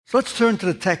So let's turn to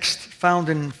the text found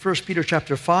in 1 Peter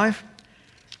chapter 5.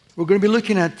 We're going to be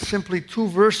looking at simply two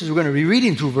verses. We're going to be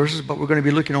reading two verses, but we're going to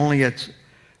be looking only at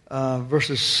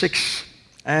verses 6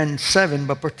 and 7,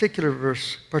 but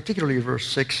particularly verse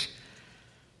 6.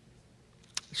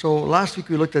 So last week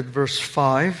we looked at verse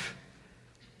 5,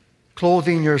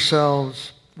 clothing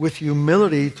yourselves with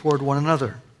humility toward one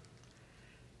another.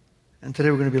 And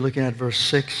today we're going to be looking at verse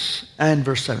 6 and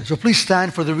verse 7. So please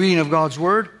stand for the reading of God's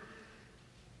Word.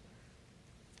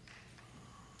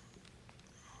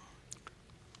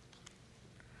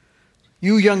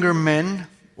 You younger men,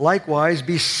 likewise,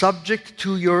 be subject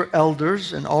to your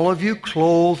elders, and all of you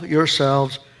clothe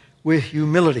yourselves with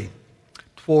humility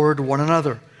toward one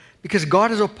another. Because God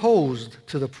is opposed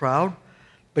to the proud,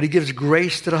 but He gives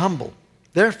grace to the humble.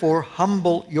 Therefore,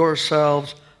 humble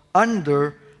yourselves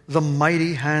under the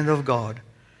mighty hand of God,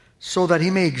 so that He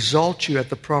may exalt you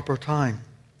at the proper time,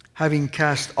 having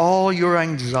cast all your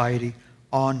anxiety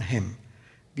on Him,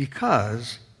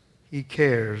 because He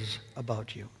cares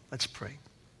about you. Let's pray.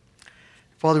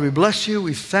 Father, we bless you.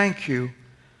 We thank you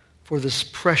for this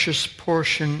precious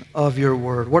portion of your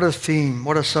word. What a theme,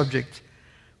 what a subject.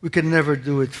 We can never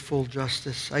do it full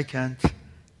justice. I can't.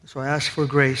 So I ask for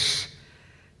grace.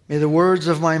 May the words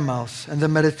of my mouth and the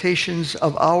meditations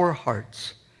of our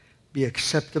hearts be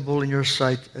acceptable in your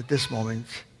sight at this moment.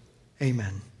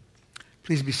 Amen.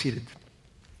 Please be seated.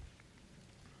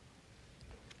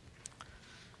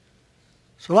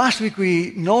 So last week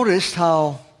we noticed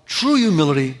how true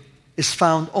humility is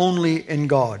found only in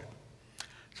God.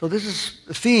 So this is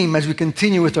the theme as we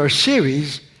continue with our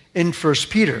series in 1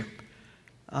 Peter.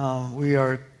 We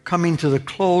are coming to the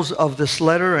close of this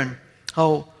letter, and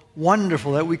how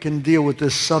wonderful that we can deal with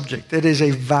this subject. It is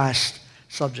a vast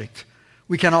subject.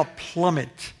 We cannot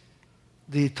plummet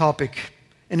the topic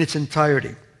in its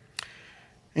entirety.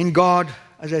 In God,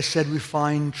 as I said, we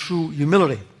find true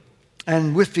humility.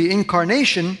 And with the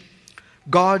incarnation,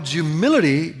 God's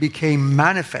humility became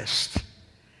manifest.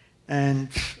 And,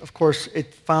 of course,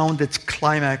 it found its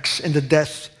climax in the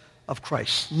death of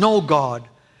Christ. No God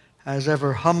has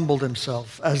ever humbled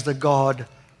himself as the God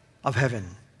of heaven.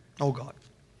 No God.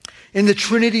 In the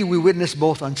Trinity, we witness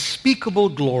both unspeakable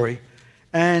glory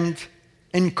and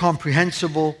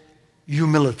incomprehensible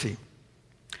humility.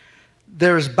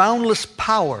 There is boundless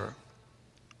power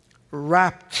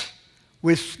wrapped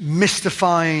with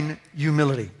mystifying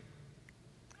humility.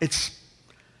 It's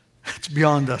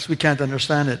beyond us. We can't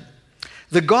understand it.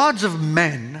 The gods of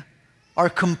men are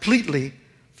completely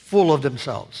full of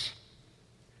themselves.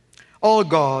 All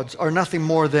gods are nothing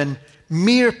more than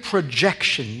mere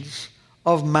projections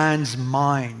of man's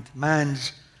mind,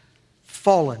 man's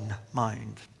fallen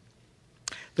mind.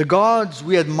 The gods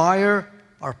we admire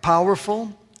are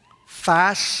powerful,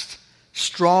 fast,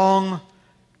 strong,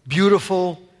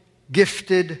 beautiful,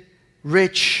 gifted,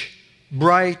 rich,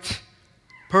 bright,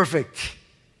 perfect.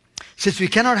 Since we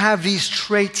cannot have these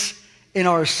traits in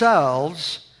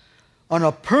ourselves on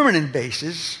a permanent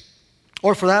basis,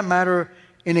 or for that matter,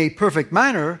 in a perfect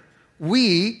manner,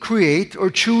 we create or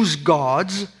choose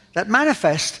gods that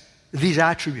manifest these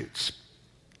attributes.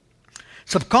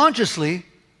 Subconsciously,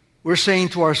 we're saying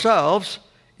to ourselves,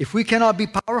 if we cannot be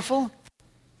powerful,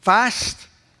 fast,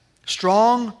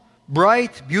 strong,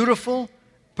 bright, beautiful,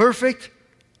 perfect,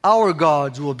 our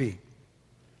gods will be.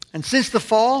 And since the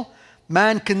fall,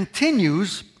 man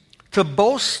continues to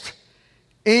boast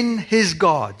in his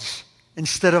gods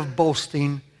instead of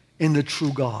boasting in the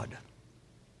true God.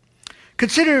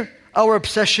 Consider our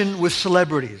obsession with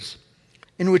celebrities,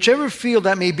 in whichever field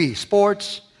that may be: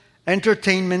 sports,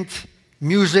 entertainment,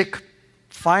 music,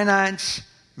 finance,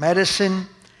 medicine.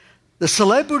 The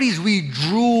celebrities we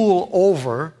drool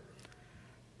over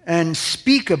and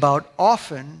speak about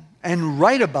often and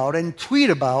write about and tweet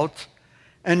about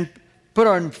and put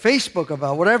on Facebook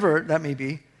about, whatever that may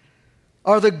be,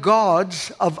 are the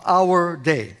gods of our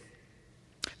day.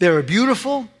 They're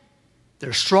beautiful,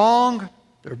 they're strong,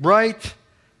 they're bright,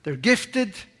 they're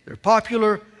gifted, they're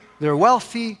popular, they're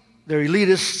wealthy, they're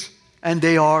elitist, and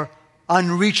they are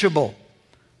unreachable.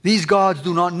 These gods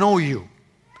do not know you.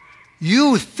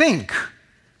 You think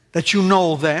that you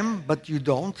know them, but you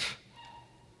don't.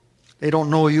 They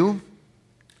don't know you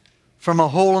from a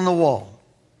hole in the wall.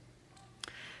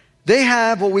 They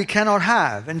have what we cannot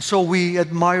have, and so we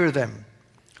admire them.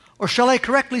 Or shall I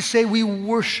correctly say, we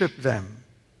worship them?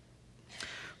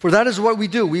 For that is what we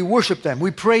do. We worship them.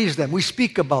 We praise them. We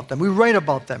speak about them. We write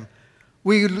about them.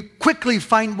 We quickly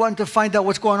want to find out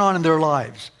what's going on in their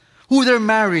lives. Who they're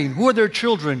marrying. Who are their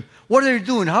children. What are they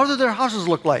doing? How do their houses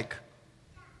look like?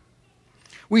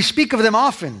 We speak of them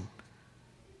often.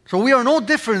 So we are no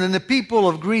different than the people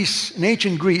of Greece, in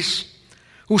ancient Greece,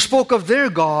 who spoke of their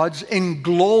gods in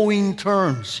glowing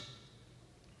terms.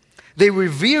 They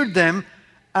revered them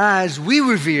as we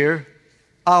revere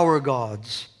our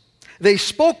gods. They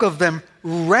spoke of them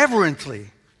reverently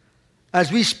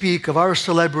as we speak of our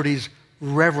celebrities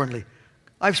reverently.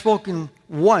 I've spoken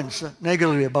once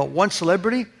negatively about one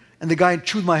celebrity, and the guy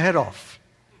chewed my head off.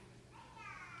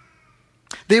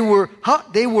 They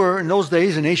were, in those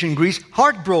days in ancient Greece,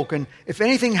 heartbroken if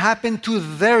anything happened to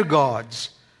their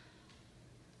gods,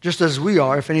 just as we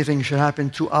are if anything should happen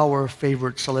to our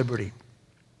favorite celebrity.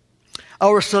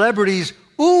 Our celebrities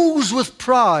ooze with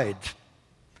pride,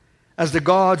 as the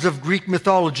gods of Greek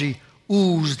mythology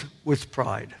oozed with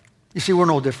pride. You see, we're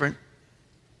no different.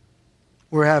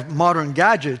 We have modern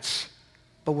gadgets,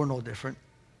 but we're no different.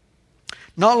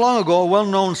 Not long ago, a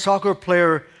well-known soccer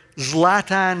player,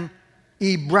 Zlatan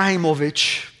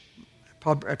Ibrahimovic,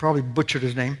 I probably butchered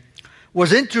his name,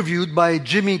 was interviewed by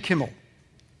Jimmy Kimmel.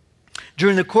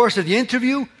 During the course of the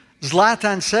interview,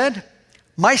 Zlatan said,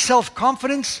 "My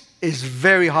self-confidence is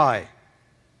very high."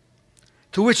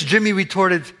 To which Jimmy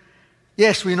retorted,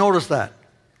 "Yes, we noticed that."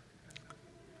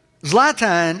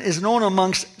 Zlatan is known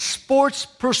amongst sports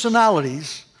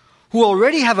personalities who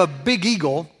already have a big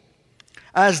ego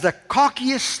as the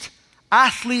cockiest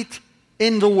athlete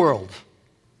in the world.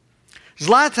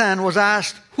 Zlatan was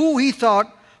asked who he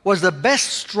thought was the best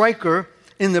striker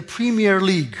in the Premier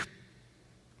League.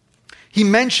 He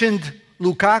mentioned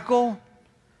Lukaku,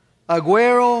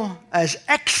 Aguero as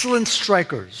excellent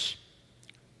strikers.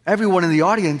 Everyone in the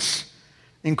audience,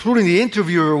 including the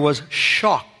interviewer, was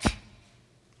shocked.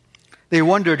 They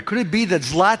wondered, could it be that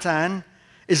Zlatan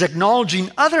is acknowledging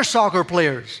other soccer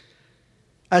players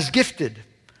as gifted?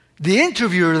 The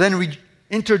interviewer then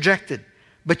interjected,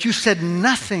 "But you said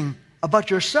nothing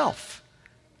about yourself."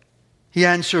 He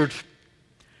answered,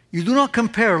 "You do not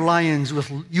compare lions with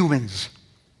humans."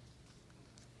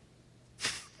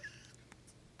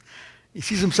 He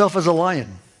sees himself as a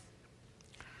lion.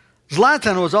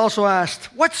 Zlatan was also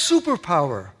asked, "What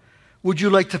superpower would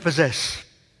you like to possess?"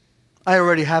 "I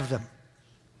already have them."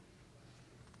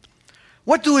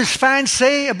 What do his fans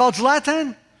say about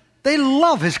Zlatan? They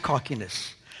love his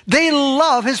cockiness. They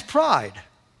love his pride.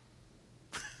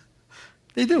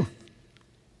 They do.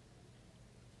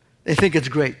 They think it's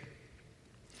great.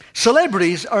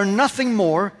 Celebrities are nothing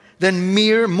more than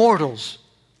mere mortals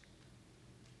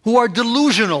who are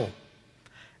delusional,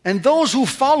 and those who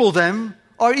follow them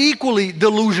are equally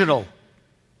delusional.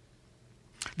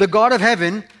 The God of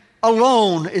heaven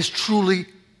alone is truly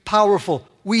powerful.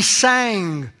 We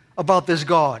sang about this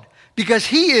God because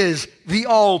He is the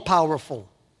all-powerful.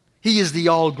 He is the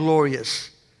all-glorious.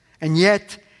 And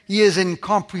yet, He is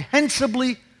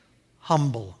incomprehensibly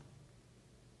humble.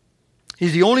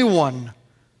 He's the only one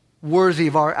worthy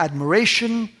of our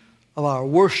admiration, of our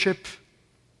worship,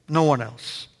 no one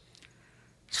else.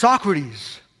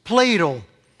 Socrates, Plato,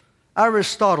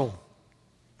 Aristotle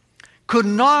could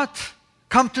not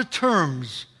come to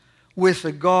terms with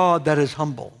a God that is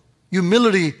humble.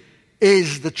 Humility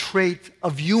is the trait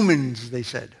of humans, they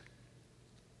said.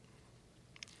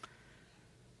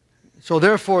 So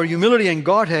therefore, humility and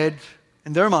Godhead,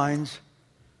 in their minds,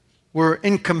 were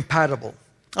incompatible.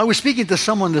 I was speaking to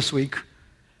someone this week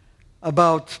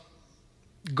about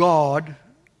God,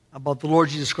 about the Lord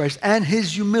Jesus Christ, and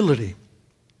His humility.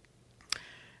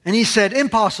 And he said,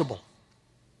 impossible.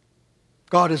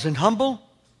 God isn't humble.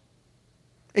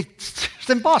 It's just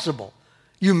impossible.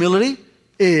 Humility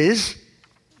is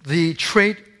the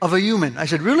trait of a human. I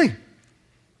said, really?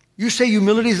 You say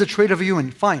humility is the trait of a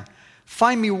human. Fine.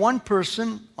 Find me one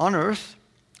person on earth,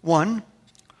 one,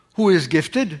 who is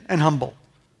gifted and humble.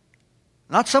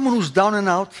 Not someone who's down and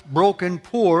out, broken,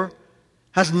 poor,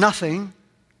 has nothing,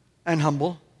 and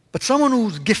humble, but someone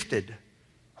who's gifted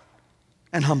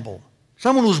and humble.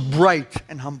 Someone who's bright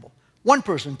and humble. One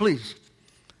person, please.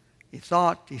 He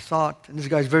thought, and this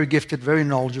guy's very gifted, very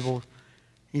knowledgeable.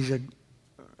 He's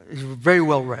very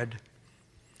well read.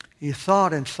 He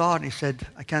thought, and he said,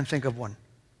 I can't think of one.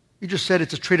 You just said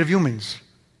it's a trait of humans.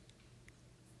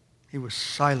 He was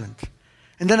silent.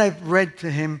 And then I read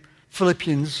to him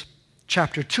Philippians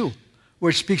chapter 2, where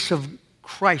it speaks of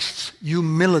Christ's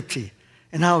humility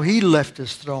and how He left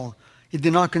His throne. He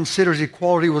did not consider His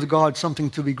equality with God something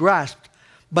to be grasped,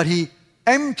 but He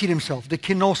emptied Himself, the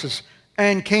kenosis,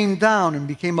 and came down and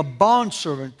became a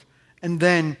bondservant and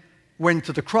then went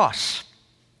to the cross.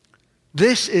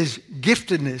 This is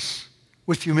giftedness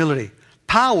with humility,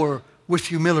 power with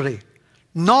humility,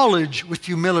 knowledge with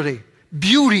humility,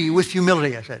 beauty with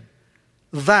humility, I said.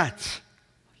 That's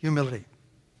humility.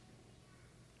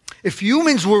 If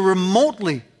humans were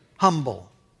remotely humble.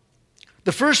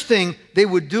 The first thing they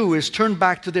would do is turn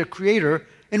back to their Creator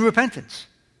in repentance.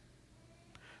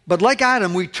 But like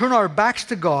Adam, we turn our backs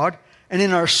to God, and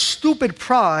in our stupid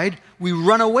pride, we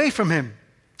run away from Him.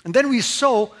 And then we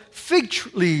sew fig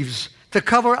leaves to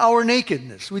cover our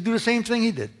nakedness. We do the same thing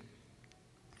He did.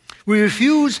 We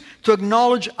refuse to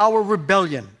acknowledge our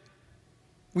rebellion.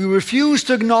 We refuse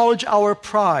to acknowledge our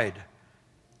pride.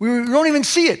 We don't even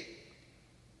see it.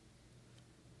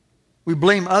 We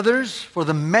blame others for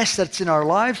the mess that's in our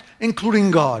lives, including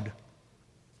God.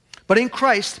 But in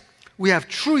Christ, we have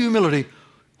true humility,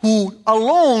 who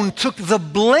alone took the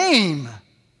blame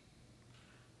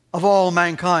of all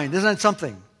mankind. Isn't that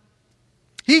something?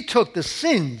 He took the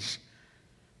sins.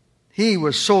 He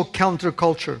was so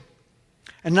counterculture.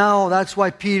 And now that's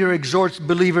why Peter exhorts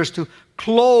believers to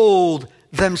clothe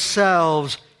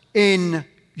themselves in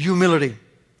humility.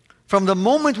 From the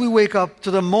moment we wake up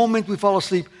to the moment we fall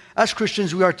asleep, as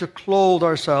Christians, we are to clothe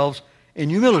ourselves in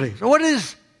humility. So what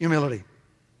is humility?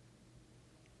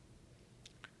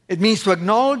 It means to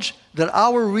acknowledge that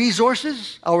our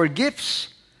resources, our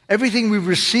gifts, everything we've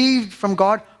received from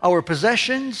God, our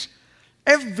possessions,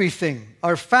 everything,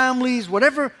 our families,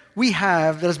 whatever we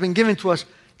have that has been given to us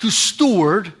to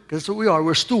steward, because that's what we are,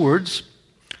 we're stewards,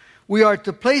 we are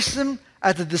to place them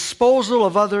at the disposal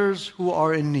of others who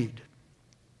are in need.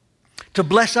 To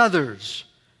bless others.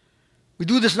 We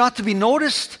do this not to be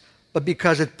noticed, but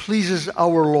because it pleases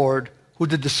our Lord, who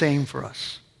did the same for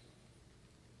us.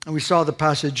 And we saw the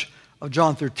passage of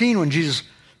John 13 when Jesus,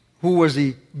 who was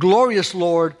the glorious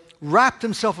Lord, wrapped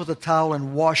himself with a towel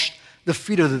and washed the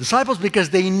feet of the disciples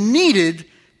because they needed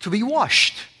to be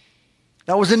washed.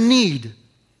 That was a need.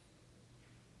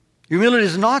 Humility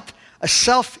is not a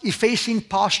self-effacing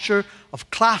posture of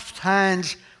clasped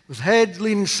hands with heads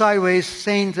leaning sideways,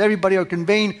 saying to everybody or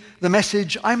conveying the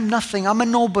message, I'm nothing, I'm a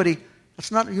nobody.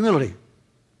 That's not humility.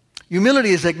 Humility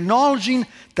is acknowledging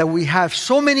that we have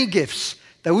so many gifts,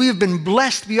 that we have been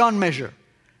blessed beyond measure,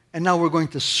 and now we're going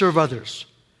to serve others.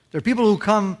 There are people who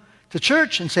come to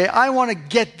church and say, I want to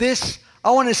get this,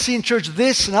 I want to see in church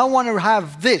this, and I want to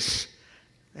have this.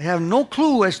 They have no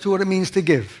clue as to what it means to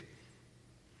give.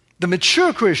 The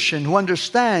mature Christian who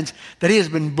understands that he has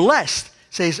been blessed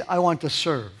says, I want to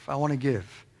serve, I want to give,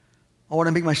 I want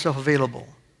to make myself available.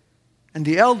 And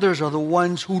the elders are the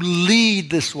ones who lead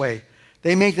this way.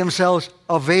 They make themselves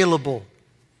available.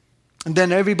 And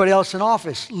then everybody else in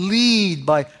office lead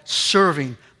by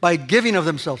serving, by giving of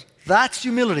themselves. That's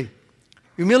humility.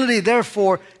 Humility,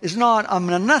 therefore, is not, I'm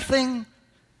a nothing.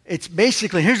 It's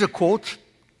basically, here's a quote.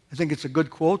 I think it's a good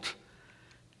quote.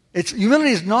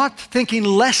 Humility is not thinking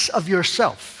less of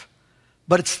yourself,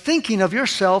 but it's thinking of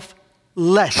yourself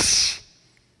less.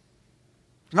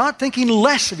 Not thinking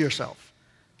less of yourself.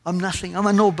 I'm nothing, I'm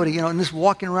a nobody, and just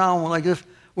walking around like if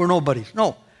we're nobodies.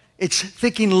 No, it's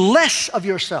thinking less of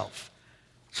yourself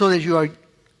so that you are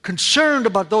concerned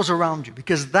about those around you,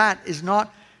 because that is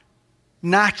not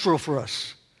natural for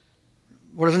us.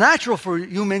 What is natural for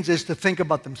humans is to think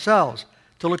about themselves,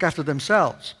 to look after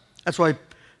themselves. That's why,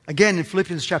 again, in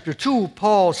Philippians chapter 2,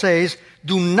 Paul says,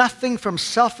 do nothing from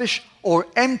selfish or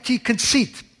empty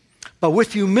conceit, but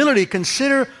with humility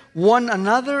consider one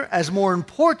another as more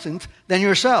important than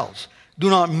yourselves. Do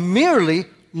not merely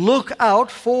look out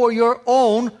for your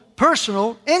own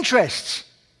personal interests,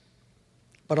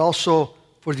 but also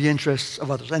for the interests of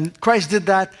others. And Christ did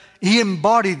that. He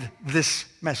embodied this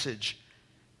message.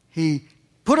 He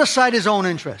put aside his own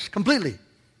interests completely,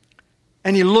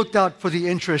 and he looked out for the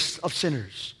interests of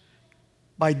sinners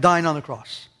by dying on the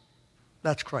cross.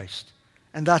 That's Christ.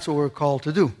 And that's what we're called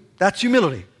to do. That's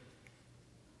humility.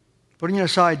 Putting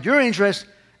aside your interests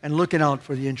and looking out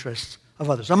for the interests of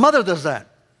others. A mother does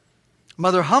that. A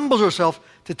mother humbles herself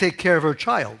to take care of her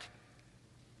child.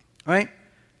 Right?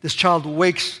 This child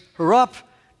wakes her up,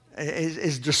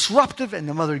 is disruptive, and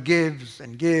the mother gives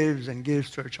and gives and gives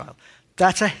to her child.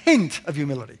 That's a hint of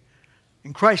humility.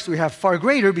 In Christ we have far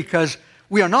greater, because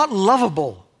we are not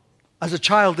lovable as a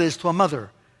child is to a mother.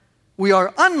 We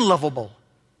are unlovable.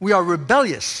 We are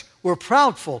rebellious. We're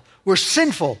proudful. We're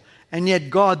sinful. And yet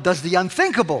God does the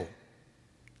unthinkable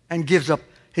and gives up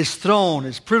his throne,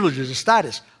 his privileges, his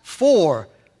status for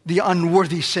the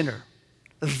unworthy sinner.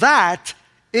 That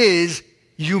is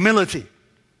humility.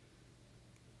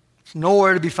 It's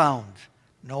nowhere to be found.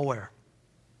 Nowhere.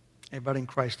 But in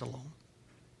Christ alone.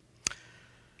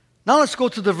 Now let's go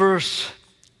to the verse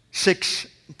 6,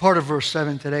 part of verse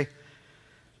 7 today.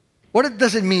 What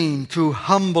does it mean to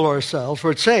humble ourselves?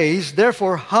 For it says,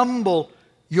 therefore humble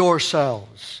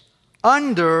yourselves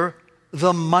under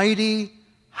the mighty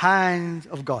hand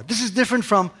of God. This is different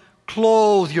from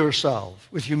clothe yourself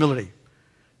with humility.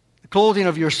 clothing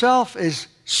of yourself is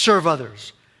serve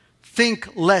others.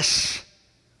 Think less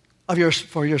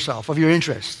for yourself, of your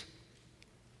interest.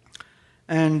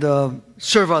 And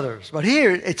serve others. But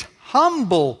here, it's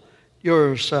humble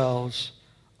yourselves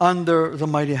under the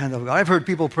mighty hand of God. I've heard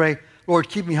people pray, Lord,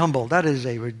 keep me humble. That is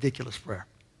a ridiculous prayer.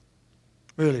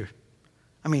 Really.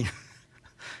 I mean,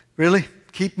 really?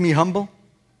 Keep me humble?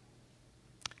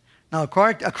 Now, a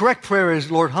correct prayer is,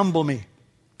 Lord, humble me.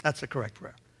 That's a correct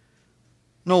prayer.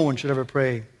 No one should ever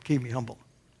pray, keep me humble.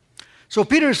 So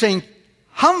Peter is saying,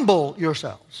 humble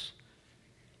yourselves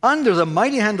under the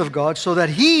mighty hand of God so that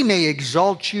he may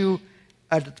exalt you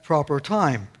at the proper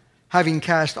time, having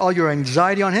cast all your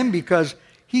anxiety on him because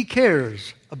he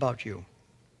cares about you.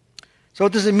 So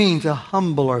what does it mean to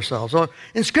humble ourselves? Well,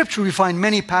 in Scripture we find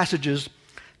many passages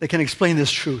that can explain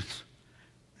this truth.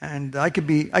 And I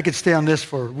could stay on this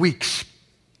for weeks.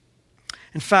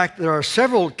 In fact, there are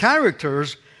several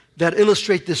characters that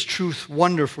illustrate this truth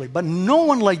wonderfully, but no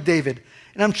one like David.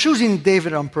 And I'm choosing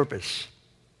David on purpose.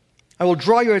 I will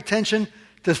draw your attention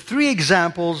to 3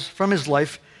 examples from his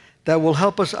life that will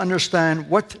help us understand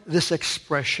what this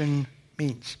expression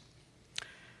means.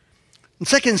 In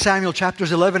 2 Samuel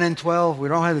chapters 11 and 12, we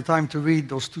don't have the time to read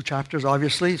those 2 chapters,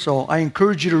 obviously, so I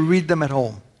encourage you to read them at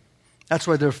home. That's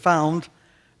where they're found.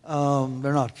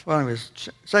 They're not. Well, anyways,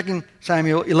 2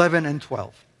 Samuel 11 and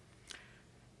 12.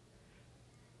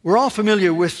 We're all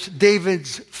familiar with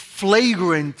David's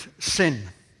flagrant sin.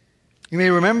 You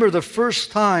may remember the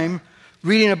first time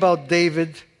reading about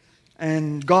David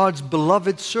and God's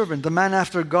beloved servant, the man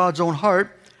after God's own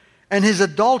heart, and his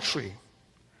adultery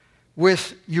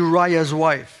with Uriah's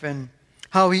wife, and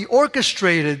how he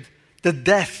orchestrated the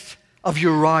death of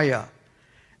Uriah.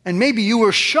 And maybe you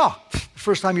were shocked the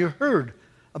first time you heard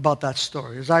about that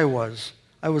story, as I was.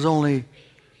 I was only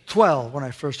 12 when I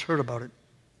first heard about it.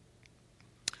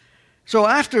 So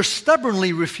after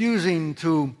stubbornly refusing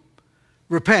to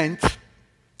repent,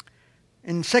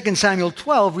 in 2 Samuel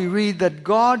 12, we read that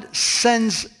God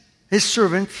sends his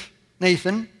servant,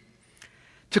 Nathan,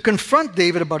 to confront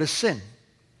David about his sin.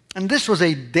 And this was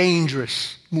a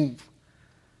dangerous move.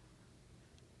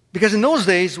 Because in those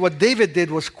days, what David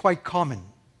did was quite common.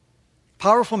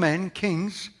 Powerful men,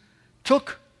 kings,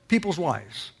 took people's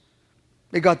wives.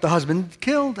 They got the husband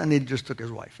killed, and they just took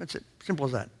his wife. That's it. Simple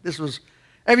as that.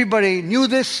 Everybody knew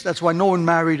this. That's why no one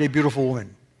married a beautiful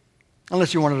woman,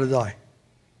 unless you wanted to die.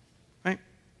 Right?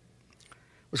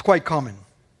 It was quite common.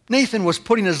 Nathan was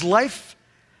putting his life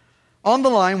on the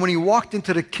line when he walked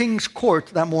into the king's court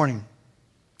that morning.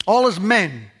 All his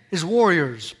men, his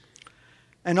warriors,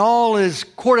 and all his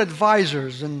court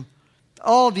advisors, and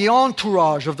all the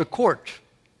entourage of the court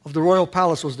of the royal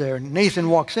palace was there. And Nathan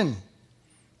walks in.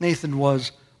 Nathan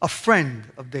was a friend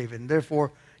of David, and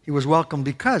therefore he was welcomed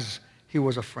because he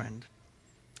was a friend.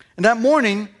 And that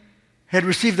morning, he had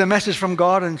received a message from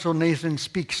God, and so Nathan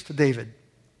speaks to David.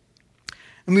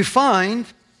 And we find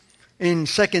in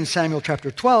 2 Samuel chapter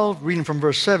 12, reading from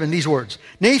verse 7, these words.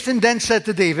 Nathan then said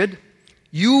to David,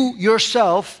 "You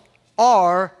yourself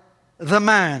are the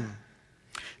man.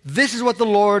 This is what the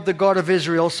Lord, the God of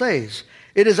Israel, says.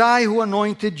 It is I who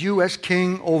anointed you as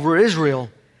king over Israel,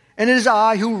 and it is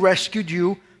I who rescued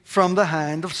you from the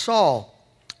hand of Saul.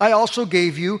 I also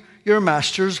gave you your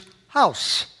master's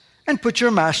house, and put your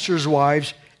master's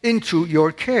wives into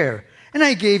your care. And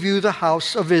I gave you the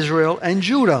house of Israel and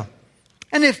Judah.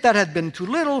 And if that had been too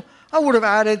little, I would have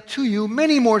added to you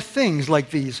many more things like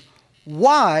these.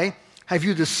 Why have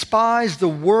you despised the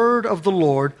word of the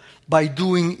Lord by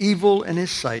doing evil in his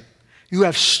sight? You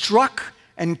have struck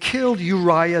and killed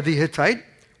Uriah the Hittite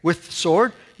with the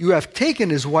sword. You have taken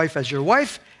his wife as your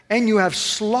wife, and you have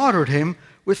slaughtered him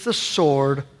with the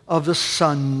sword of the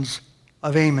sons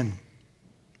of Ammon."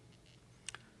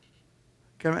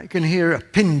 I can hear a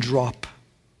pin drop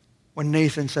when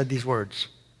Nathan said these words.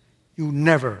 You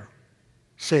never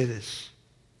say this.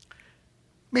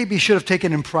 Maybe he should have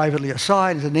taken him privately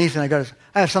aside and said, Nathan,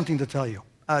 I have something to tell you.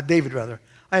 David, rather.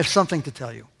 I have something to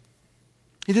tell you.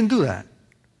 He didn't do that.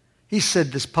 He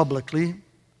said this publicly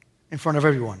in front of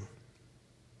everyone.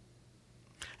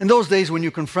 In those days when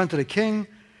you confronted a king,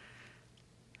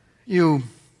 you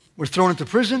were thrown into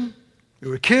prison, you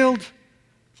were killed,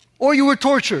 or you were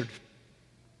tortured.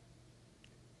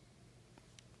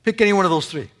 Pick any one of those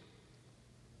 3.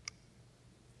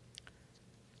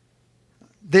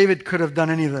 David could have done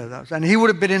any of those, and he would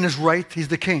have been in his right. He's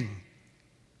the king.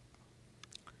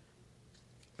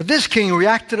 But this king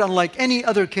reacted unlike any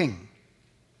other king.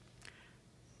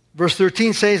 Verse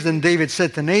 13 says, Then David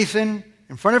said to Nathan,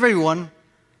 in front of everyone,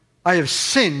 I have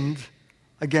sinned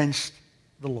against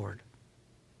the Lord.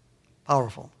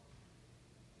 Powerful.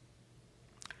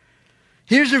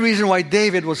 Here's the reason why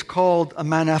David was called a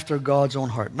man after God's own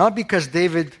heart. Not because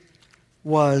David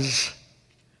was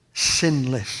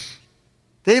sinless.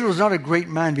 David was not a great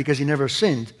man because he never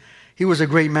sinned. He was a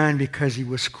great man because he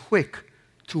was quick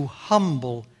to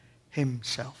humble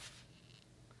himself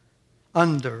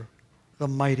under the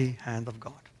mighty hand of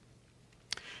God.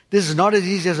 This is not as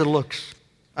easy as it looks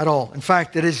at all. In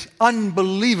fact, it is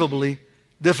unbelievably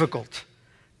difficult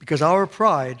because our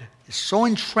pride is so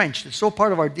entrenched, it's so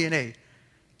part of our DNA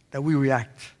that we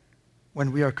react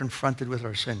when we are confronted with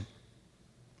our sin.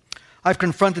 I've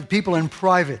confronted people in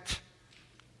private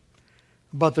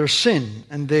about their sin,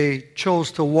 and they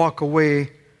chose to walk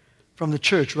away from the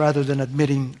church rather than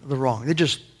admitting the wrong. They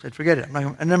just said, forget it.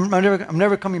 I'm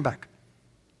never coming back.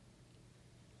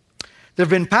 There have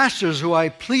been pastors who I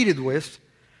pleaded with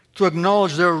to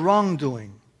acknowledge their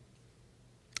wrongdoing,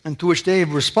 and to which they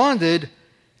responded,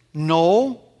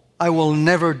 no, I will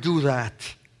never do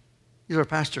that. These are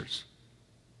pastors.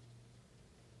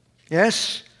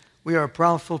 Yes, we are a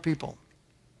proudful people.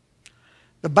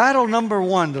 The battle number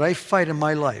one that I fight in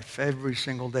my life every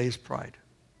single day is pride.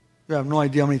 You have no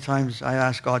idea how many times I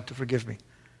ask God to forgive me.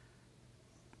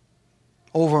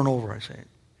 Over and over I say it.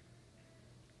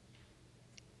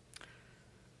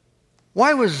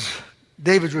 Why was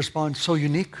David's response so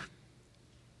unique?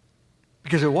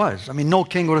 Because it was. I mean, no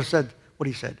king would have said what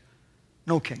he said.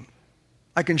 No king.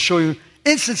 I can show you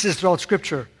instances throughout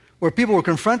Scripture where people were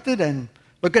confronted, and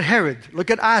look at Herod, look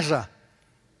at Asa.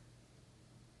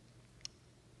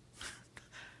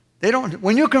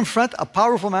 When you confront a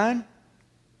powerful man,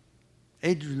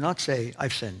 they do not say,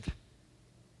 I've sinned.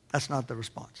 That's not the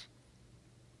response.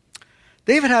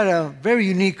 David had a very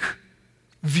unique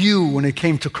view when it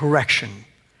came to correction.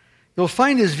 You'll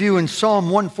find his view in Psalm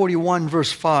 141,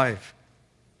 verse 5.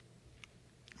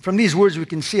 From these words, we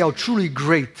can see how truly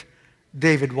great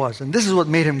David was. And this is what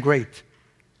made him great.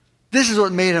 This is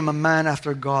what made him a man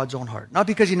after God's own heart. Not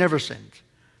because he never sinned,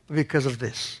 but because of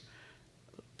this.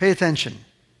 Pay attention.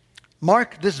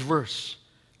 Mark this verse.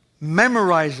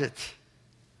 Memorize it.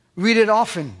 Read it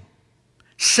often.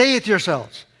 Say it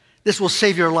yourselves. This will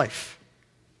save your life.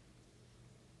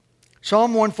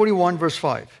 Psalm 141, verse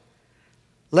 5.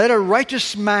 Let a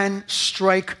righteous man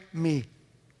strike me.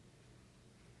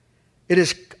 It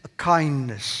is a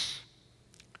kindness.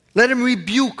 Let him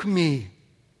rebuke me.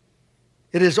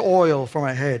 It is oil for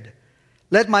my head.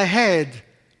 Let my head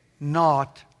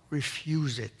not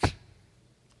refuse it.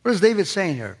 What is David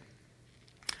saying here?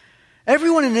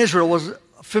 Everyone in Israel was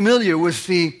familiar with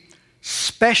the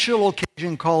special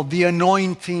occasion called the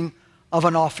anointing of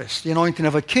an office. The anointing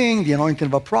of a king, the anointing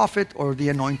of a prophet, or the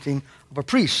anointing of a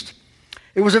priest.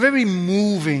 It was a very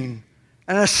moving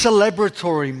and a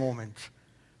celebratory moment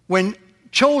when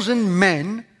chosen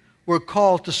men were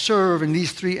called to serve in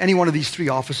any one of these three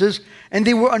offices, and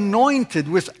they were anointed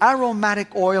with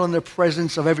aromatic oil in the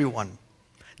presence of everyone.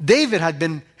 David had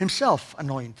been himself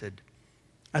anointed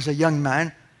as a young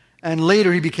man, and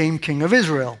later he became king of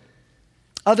Israel.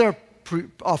 Other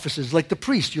offices, like the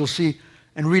priest, you'll see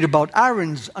and read about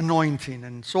Aaron's anointing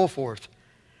and so forth.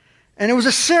 And it was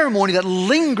a ceremony that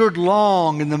lingered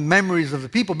long in the memories of the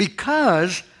people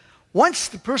because once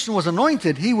the person was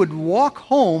anointed, he would walk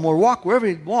home or walk wherever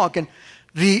he'd walk, and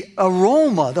the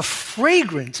aroma, the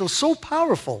fragrance was so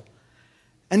powerful.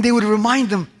 And they would remind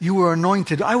them, you were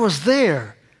anointed. I was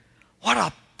there. What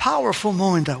a powerful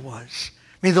moment that was.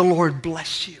 May the Lord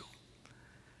bless you.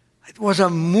 It was a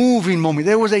moving moment.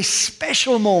 There was a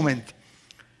special moment.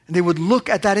 And they would look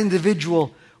at that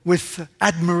individual with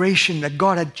admiration that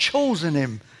God had chosen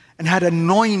him and had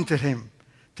anointed him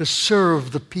to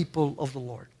serve the people of the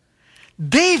Lord.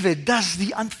 David does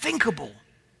the unthinkable.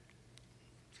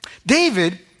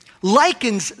 David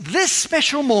likens this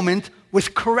special moment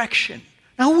with correction.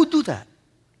 Now, who would do that?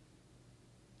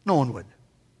 No one would.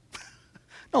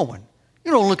 No one.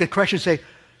 You don't look at correction and say,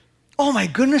 oh my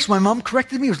goodness, my mom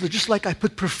corrected me. It was just like I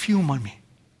put perfume on me.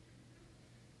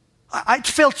 I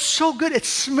felt so good. It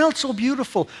smelled so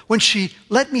beautiful when she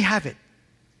let me have it.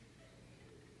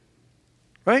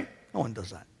 Right? No one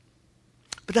does that.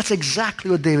 But that's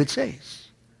exactly what David says.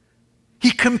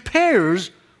 He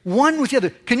compares one with the other.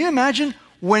 Can you imagine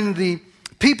when the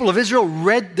people of Israel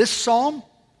read this psalm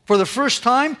for the first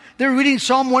time? They're reading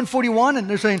Psalm 141 and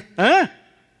they're saying, huh?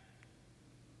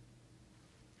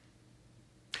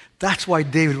 That's why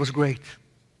David was great.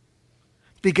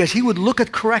 Because he would look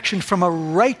at correction from a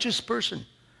righteous person.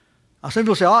 Now some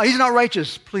people say, oh, he's not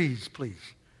righteous. Please, please.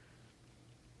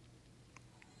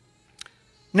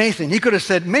 Nathan, he could have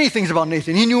said many things about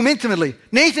Nathan. He knew him intimately.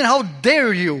 Nathan, how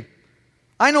dare you?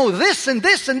 I know this and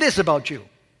this and this about you.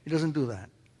 He doesn't do that.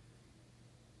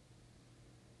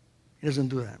 He doesn't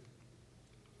do that.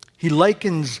 He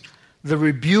likens the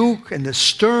rebuke and the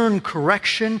stern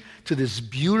correction to this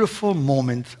beautiful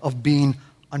moment of being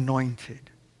anointed.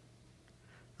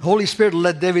 The Holy Spirit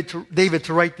led David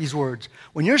to write these words.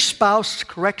 When your spouse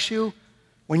corrects you,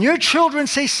 when your children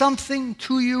say something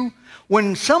to you,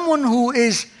 when someone who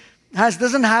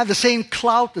doesn't have the same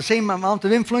clout, the same amount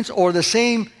of influence, or the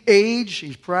same age,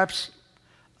 he's perhaps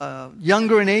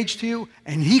younger in age to you,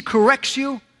 and he corrects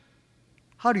you,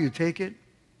 how do you take it?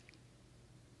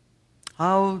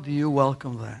 How do you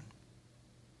welcome that?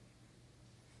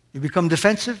 You become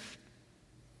defensive?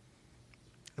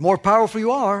 The more powerful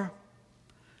you are,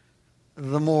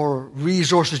 the more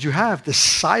resources you have to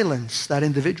silence that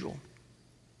individual.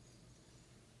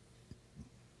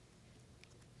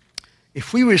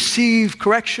 If we receive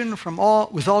correction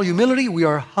with all humility, we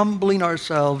are humbling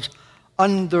ourselves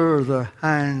under the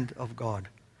hand of God.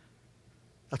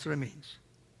 That's what it means.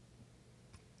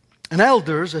 And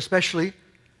elders, especially,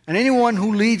 and anyone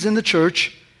who leads in the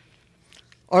church,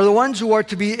 are the ones who are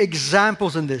to be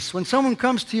examples in this. When someone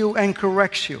comes to you and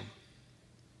corrects you,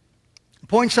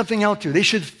 points something out to you, they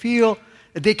should feel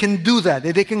that they can do that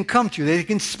they can come to you, that they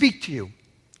can speak to you.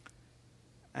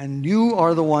 And you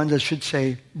are the ones that should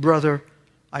say, brother,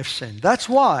 I've sinned. That's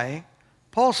why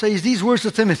Paul says these words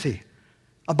to Timothy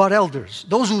about elders.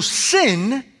 Those who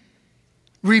sin,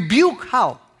 rebuke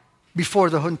how? Before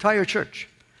the entire church.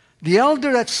 The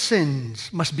elder that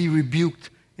sins must be rebuked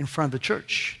in front of the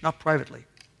church, not privately.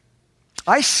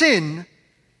 I sin,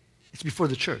 it's before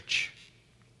the church.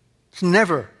 It's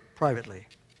never privately.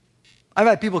 I've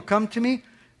had people come to me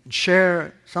and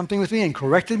share something with me and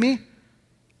corrected me,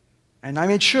 and I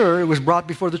made sure it was brought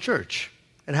before the church.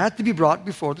 It had to be brought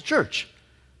before the church.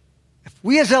 If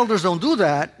we as elders don't do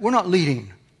that, we're not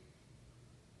leading.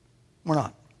 We're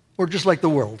not. We're just like the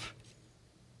world.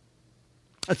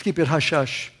 Let's keep it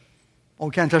hush-hush. Oh,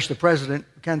 we can't touch the president.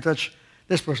 We can't touch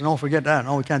this person. Oh, forget that.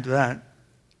 No, we can't do that.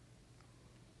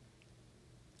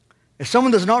 If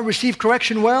someone does not receive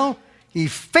correction well, he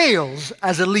fails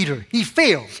as a leader. He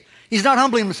fails. He's not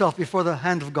humbling himself before the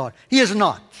hand of God. He is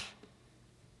not.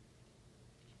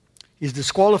 He's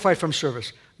disqualified from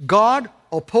service. God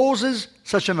opposes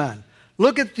such a man.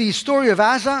 Look at the story of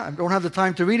Asa. I don't have the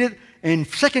time to read it. In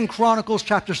 2 Chronicles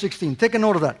chapter 16. Take a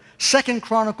note of that. 2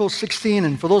 Chronicles 16.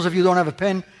 And for those of you who don't have a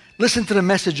pen, listen to the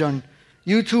message on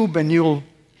YouTube and you'll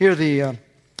hear the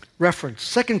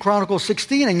reference. 2 Chronicles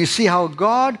 16, and you see how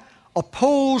God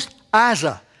opposed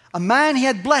Asa, a man he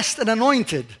had blessed and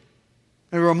anointed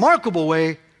in a remarkable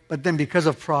way, but then because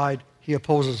of pride, he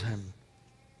opposes him.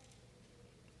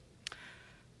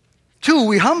 2,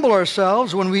 we humble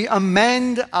ourselves when we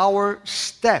amend our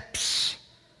steps.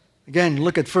 Again,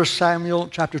 look at 1 Samuel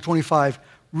chapter 25.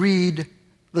 Read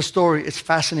the story. It's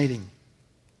fascinating.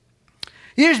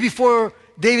 Years before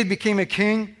David became a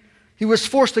king, he was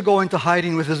forced to go into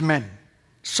hiding with his men.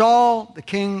 Saul, the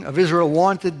king of Israel,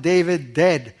 wanted David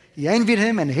dead. He envied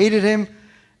him and hated him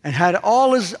and had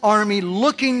all his army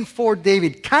looking for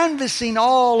David, canvassing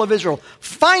all of Israel.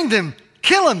 Find him,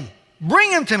 kill him,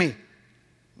 bring him to me. And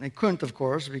they couldn't, of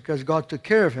course, because God took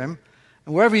care of him.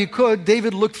 And wherever he could,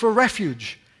 David looked for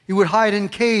refuge. He would hide in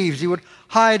caves. He would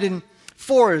hide in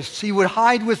forests. He would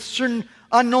hide with certain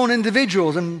unknown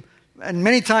individuals. And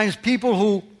many times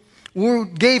people who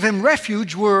gave him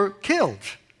refuge were killed.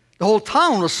 The whole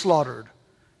town was slaughtered.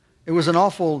 It was an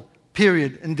awful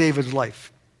period in David's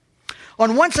life.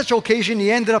 On one such occasion,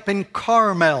 he ended up in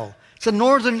Carmel. It's a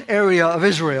northern area of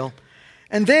Israel.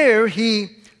 And there he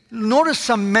noticed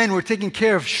some men were taking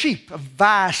care of sheep, a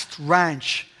vast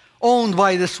ranch owned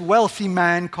by this wealthy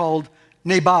man called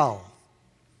Nabal.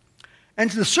 And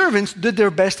the servants did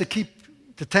their best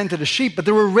to tend to the sheep, but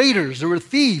there were raiders, there were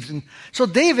thieves. And so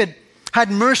David had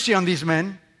mercy on these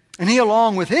men, and he,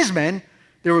 along with his men,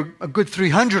 there were a good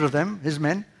 300 of them, his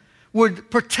men, would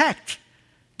protect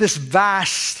this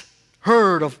vast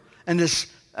herd and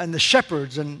the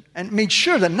shepherds and made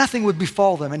sure that nothing would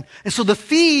befall them. And so the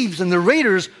thieves and the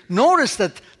raiders noticed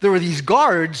that there were these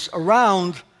guards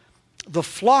around the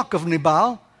flock of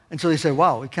Nabal. And so they said,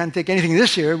 wow, we can't take anything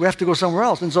this year. We have to go somewhere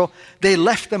else. And so they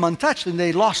left them untouched and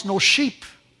they lost no sheep.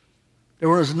 There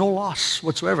was no loss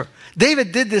whatsoever.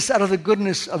 David did this out of the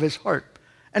goodness of his heart.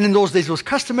 And in those days it was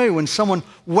customary when someone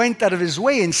went out of his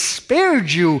way and spared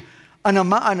you an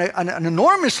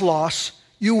enormous loss,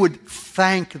 you would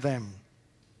thank them.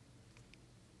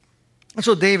 And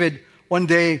so David, one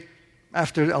day,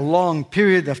 after a long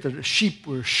period, after the sheep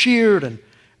were sheared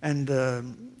and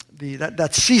that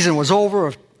season was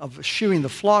over of shearing the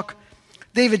flock,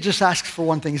 David just asks for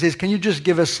one thing. He says, can you just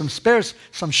give us some spares,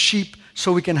 some sheep,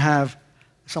 so we can have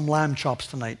some lamb chops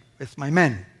tonight with my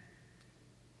men?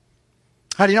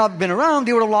 Had he not been around,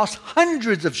 they would have lost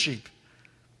hundreds of sheep.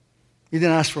 He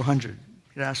didn't ask for 100.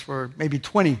 He asked for maybe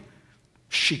 20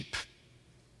 sheep,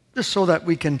 just so that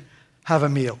we can have a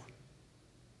meal.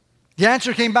 The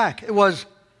answer came back. It was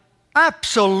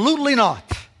absolutely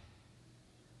not.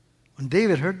 When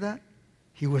David heard that,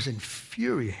 he was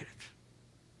infuriated.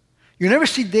 You never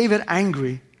see David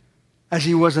angry as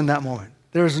he was in that moment.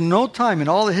 There is no time in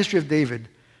all the history of David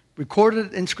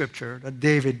recorded in Scripture that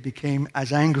David became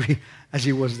as angry as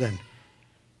he was then.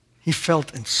 He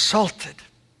felt insulted.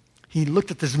 He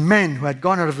looked at these men who had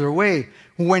gone out of their way,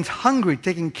 who went hungry,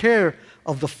 taking care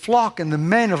of the flock and the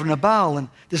men of Nabal, and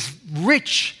this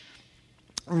rich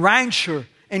rancher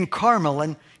in Carmel.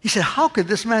 And he said, how could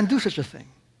this man do such a thing?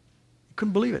 He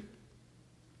couldn't believe it.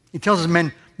 He tells his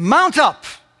men, mount up,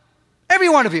 every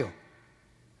one of you.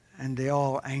 And they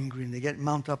all are angry, and they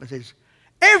mount up and says,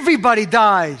 everybody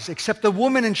dies except the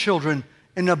women and children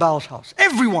in Nabal's house.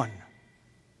 Everyone.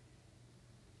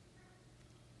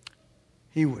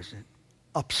 He was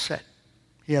upset.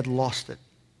 He had lost it.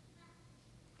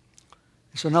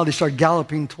 So now they start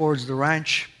galloping towards the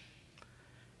ranch,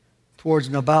 towards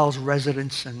Nabal's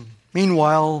residence. And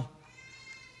meanwhile,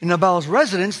 in Nabal's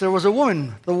residence, there was a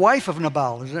woman, the wife of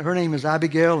Nabal. Her name is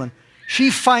Abigail, and she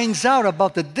finds out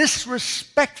about the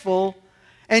disrespectful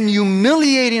and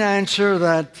humiliating answer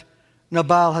that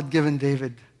Nabal had given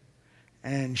David.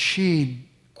 And she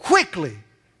quickly,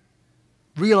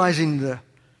 realizing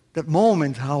that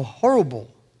moment, how horrible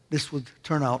this would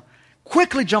turn out,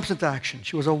 quickly jumps into action.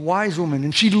 She was a wise woman,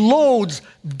 and she loads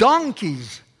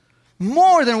donkeys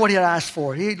more than what he had asked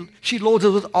for. She loads it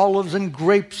with olives and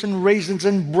grapes and raisins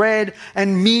and bread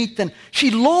and meat. And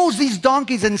she loads these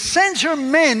donkeys and sends her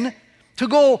men to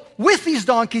go with these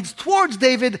donkeys towards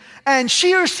David. And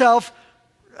she herself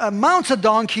mounts a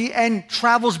donkey and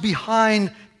travels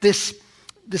behind this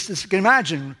you can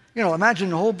imagine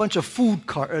a whole bunch of food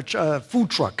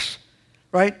trucks,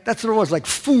 right? That's what it was, like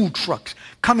food trucks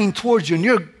coming towards you. And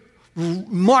you're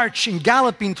marching,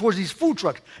 galloping towards these food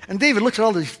trucks. And David looks at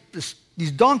all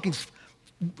these donkeys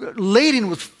laden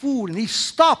with food, and he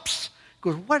stops. He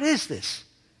goes, what is this?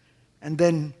 And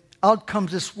then out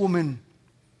comes this woman,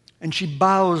 and she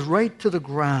bows right to the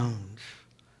ground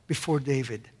before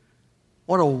David.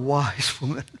 What a wise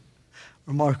woman.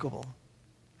 Remarkable.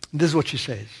 And this is what she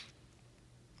says.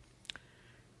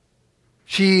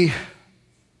 She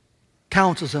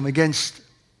counsels him against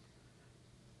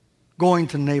going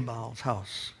to Nabal's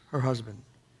house, her husband,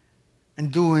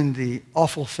 and doing the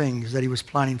awful things that he was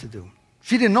planning to do.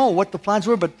 She didn't know what the plans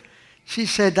were, but she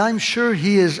said, I'm sure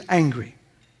he is angry,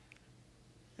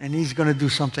 and he's going to do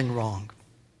something wrong.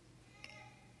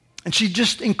 And she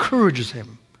just encourages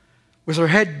him with her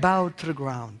head bowed to the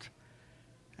ground.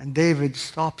 And David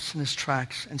stops in his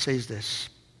tracks and says this,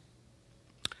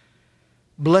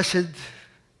 Blessed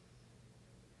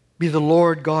be the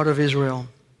Lord God of Israel,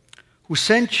 who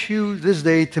sent you this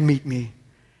day to meet me.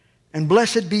 And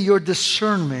blessed be your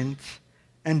discernment,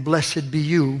 and blessed be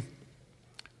you,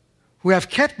 who have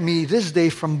kept me this day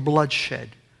from bloodshed.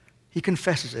 He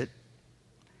confesses it.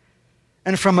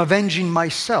 And from avenging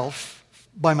myself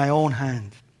by my own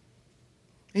hand.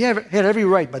 He had every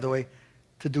right, by the way,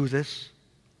 to do this,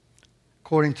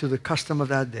 according to the custom of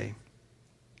that day.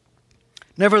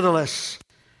 Nevertheless,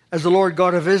 as the Lord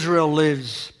God of Israel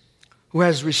lives, who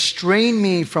has restrained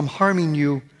me from harming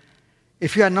you,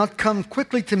 if you had not come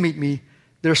quickly to meet me,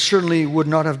 there certainly would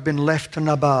not have been left to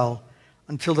Nabal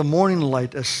until the morning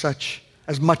light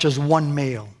as much as one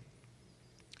male.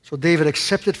 So David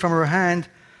accepted from her hand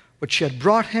what she had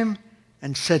brought him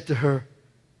and said to her,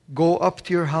 Go up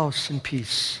to your house in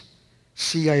peace.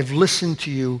 See, I have listened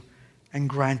to you and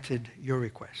granted your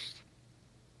request.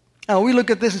 Now we look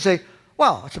at this and say,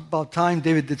 wow, it's about time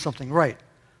David did something right.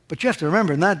 But you have to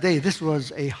remember, in that day, this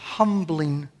was a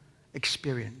humbling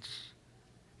experience.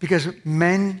 Because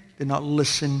men did not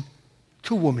listen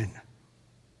to women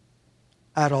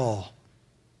at all.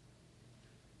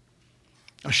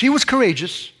 Now, she was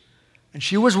courageous, and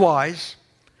she was wise,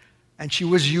 and she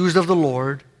was used of the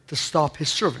Lord to stop his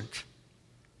servant.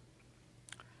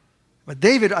 But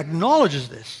David acknowledges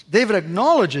this. David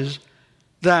acknowledges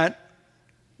that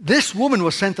this woman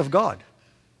was sent of God.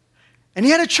 And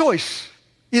he had a choice,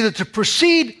 either to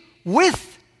proceed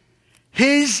with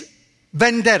his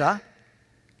vendetta,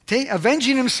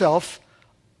 avenging himself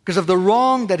because of the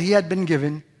wrong that he had been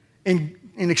given in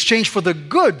exchange for the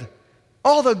good,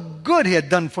 all the good he had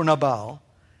done for Nabal.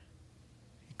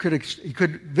 He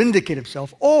could vindicate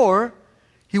himself, or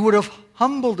he would have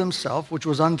humbled himself, which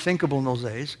was unthinkable in those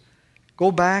days,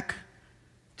 go back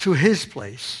to his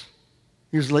place.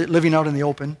 He was living out in the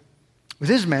open with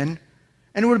his men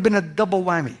And it would have been a double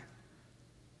whammy.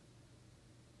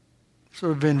 This would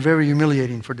have been very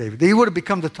humiliating for David. He would have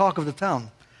become the talk of the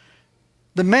town.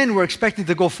 The men were expecting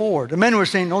to go forward. The men were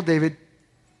saying, no, David,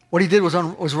 what he did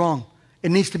was wrong.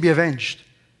 It needs to be avenged.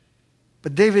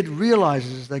 But David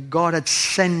realizes that God had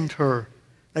sent her,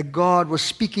 that God was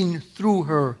speaking through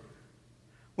her.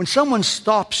 When someone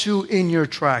stops you in your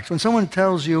tracks, when someone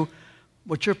tells you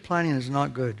what you're planning is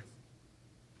not good,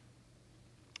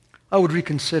 I would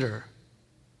reconsider.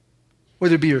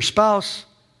 Whether it be your spouse,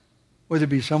 whether it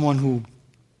be someone who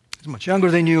is much younger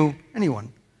than you,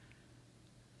 anyone,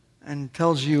 and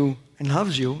tells you and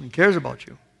loves you and cares about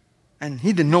you. And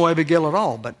he didn't know Abigail at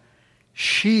all, but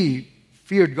she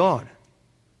feared God.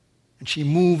 And she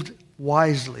moved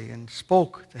wisely and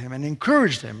spoke to him and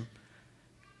encouraged him.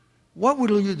 What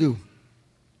will you do?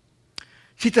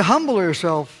 See, to humble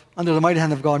yourself under the mighty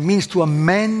hand of God means to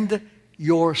amend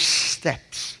your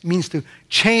steps. It means to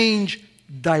change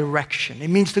direction. It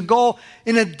means to go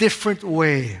in a different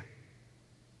way.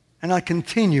 And not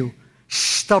continue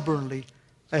stubbornly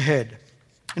ahead.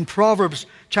 In Proverbs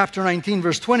chapter 19,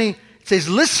 verse 20, it says,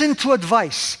 listen to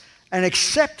advice and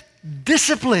accept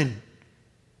discipline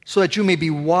so that you may be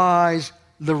wise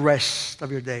the rest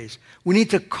of your days. We need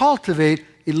to cultivate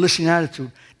a listening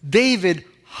attitude. David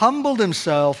humbled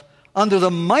himself under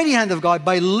the mighty hand of God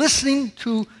by listening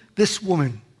to this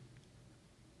woman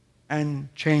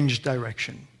and changed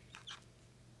direction.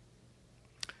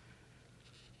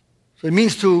 So it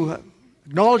means to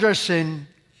acknowledge our sin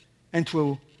and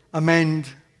to amend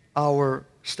our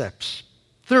steps.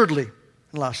 Thirdly,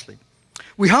 and lastly,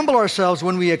 we humble ourselves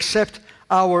when we accept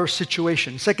our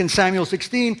situation. 2 Samuel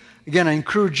 16, again, I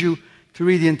encourage you to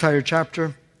read the entire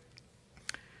chapter.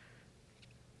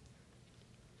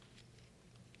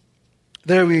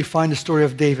 There we find the story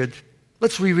of David.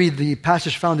 Let's reread the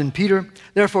passage found in Peter.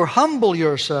 Therefore, humble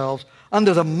yourselves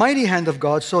under the mighty hand of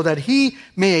God, so that he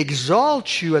may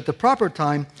exalt you at the proper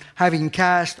time, having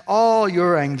cast all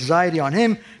your anxiety on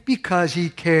him, because he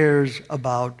cares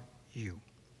about you.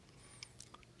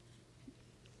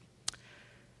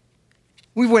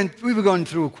 We've been going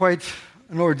through quite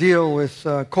an ordeal with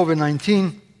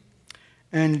COVID-19,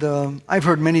 and I've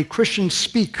heard many Christians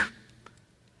speak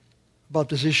about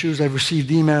these issues. I've received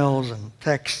emails and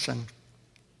texts, and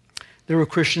there were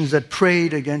Christians that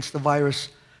prayed against the virus.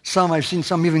 I've seen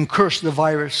some even curse the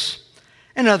virus,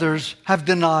 and others have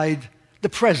denied the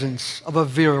presence of a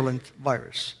virulent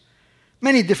virus.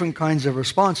 Many different kinds of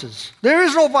responses. There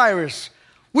is no virus.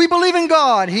 We believe in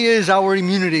God. He is our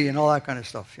immunity and all that kind of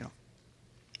stuff,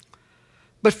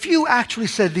 But few actually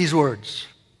said these words.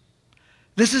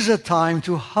 This is a time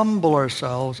to humble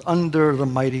ourselves under the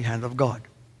mighty hand of God.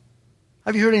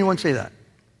 Have you heard anyone say that?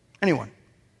 Anyone?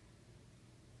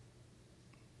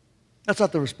 That's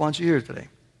not the response you hear today.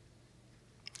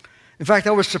 In fact,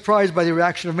 I was surprised by the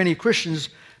reaction of many Christians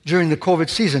during the COVID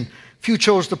season. Few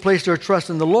chose to place their trust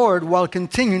in the Lord while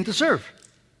continuing to serve,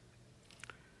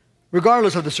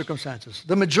 regardless of the circumstances.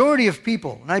 The majority of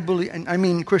people, and I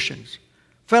mean Christians,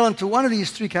 fell into one of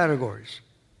these three categories.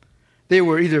 They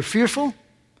were either fearful,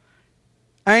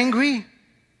 angry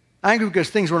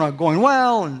because things were not going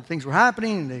well and things were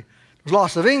happening and there was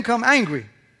loss of income, angry.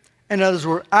 And others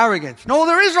were arrogant. No,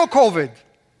 there is no COVID.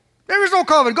 There is no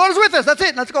COVID. God is with us. That's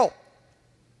it. Let's go.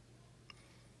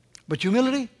 But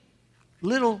humility,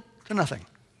 little to nothing.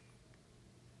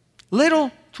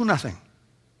 Little to nothing.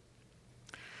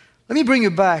 Let me bring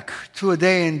you back to a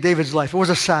day in David's life. It was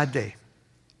a sad day.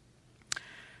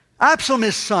 Absalom,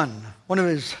 his son, one of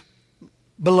his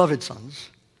beloved sons,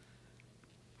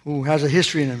 who has a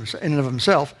history in and of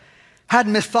himself, had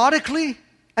methodically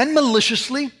and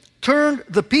maliciously turned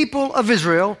the people of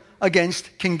Israel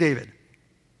against King David.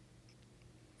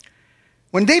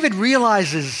 When David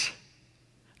realizes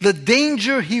the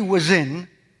danger he was in,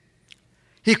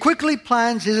 he quickly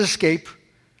plans his escape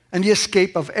and the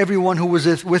escape of everyone who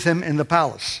was with him in the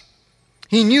palace.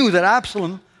 He knew that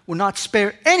Absalom would not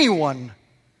spare anyone,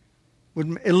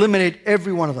 would eliminate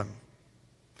every one of them.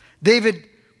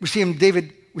 We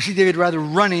see David rather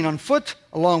running on foot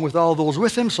along with all those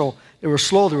with him. So they were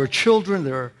slow, there were children,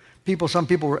 there were people, some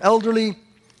people were elderly,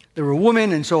 there were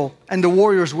women, and the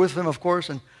warriors with him, of course,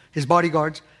 and his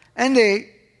bodyguards. And they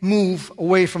move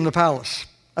away from the palace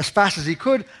as fast as he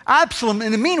could. Absalom,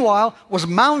 in the meanwhile, was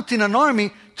mounting an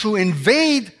army to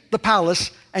invade the palace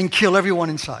and kill everyone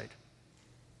inside.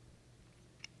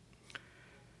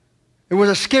 It was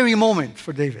a scary moment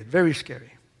for David, very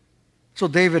scary. So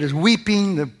David is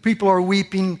weeping, the people are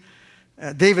weeping.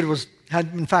 David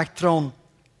had in fact thrown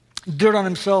dirt on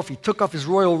himself. He took off his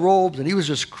royal robes and he was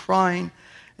just crying.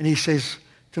 And he says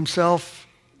to himself,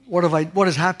 what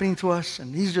is happening to us?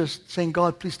 And he's just saying,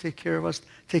 God, please take care of us.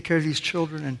 Take care of these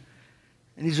children.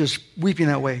 And he's just weeping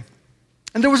that way.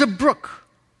 And there was a brook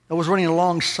that was running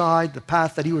alongside the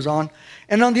path that he was on.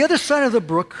 And on the other side of the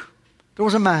brook, there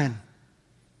was a man.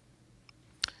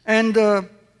 And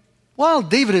while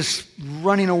David is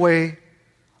running away,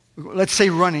 let's say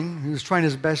running, he was trying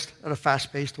his best at a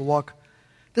fast pace to walk,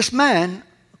 this man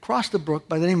across the brook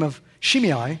by the name of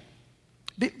Shimei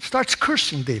starts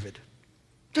cursing David.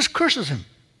 Just curses him.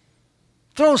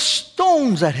 Throws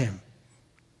stones at him.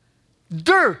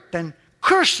 Dirt and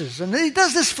curses. And he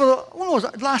does this for,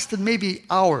 it lasted maybe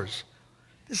hours.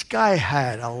 This guy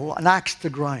had an axe to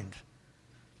grind.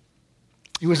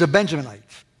 He was a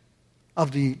Benjaminite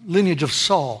of the lineage of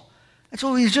Saul. And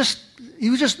so he was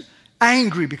just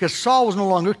angry because Saul was no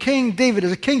longer king. David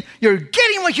is a king. You're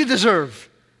getting what you deserve.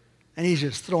 And he's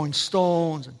just throwing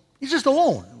stones. And he's just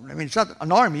alone. I mean, it's not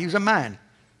an army. He's a man.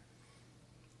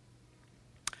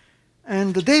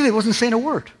 And David wasn't saying a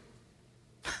word.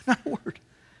 Not a word.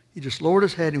 He just lowered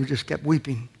his head and he just kept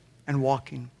weeping and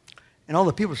walking. And all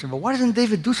the people said, well, why doesn't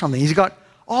David do something? He's got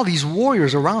all these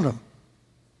warriors around him.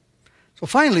 So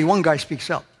finally, one guy speaks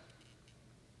up.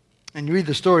 And you read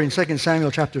the story in 2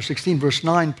 Samuel chapter 16, verse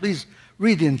 9. Please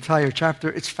read the entire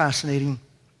chapter. It's fascinating.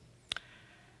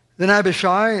 Then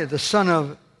Abishai, the son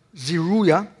of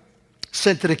Zeruiah,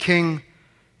 said to the king,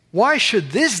 why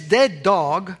should this dead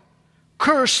dog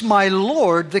curse my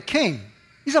lord the king?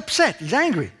 He's upset. He's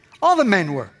angry. All the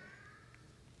men were.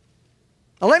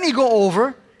 Now let me go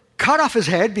over, cut off his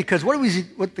head, because what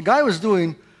the guy was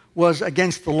doing was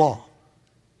against the law.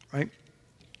 Right?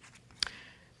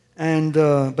 And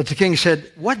but the king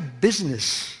said, what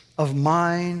business of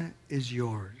mine is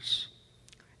yours,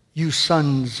 you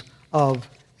sons of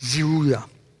Zeruiah?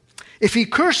 If he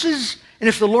curses, and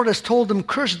if the Lord has told him,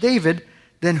 curse David,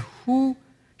 then who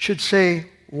should say,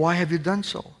 why have you done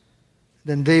so?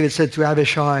 Then David said to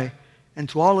Abishai and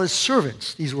to all his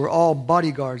servants, these were all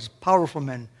bodyguards, powerful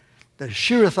men, the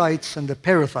Sherethites and the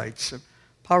Perethites,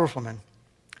 powerful men.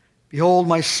 Behold,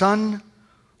 my son,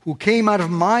 who came out of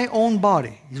my own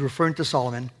body, he's referring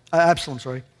to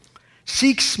Absalom,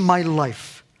 seeks my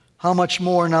life. How much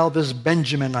more now this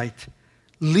Benjaminite?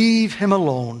 Leave him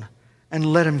alone and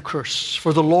let him curse.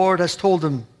 For the Lord has told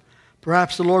him,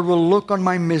 perhaps the Lord will look on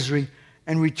my misery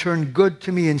and return good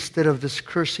to me instead of this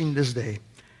cursing this day.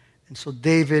 And so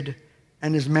David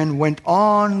and his men went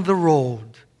on the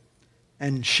road,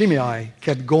 and Shimei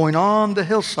kept going on the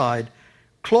hillside,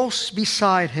 close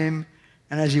beside him,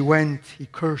 and as he went, he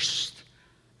cursed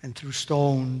and threw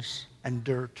stones and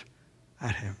dirt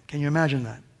at him. Can you imagine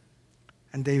that?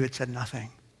 And David said nothing.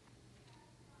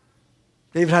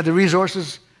 David had the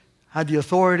resources, had the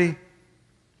authority,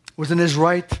 was in his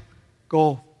right.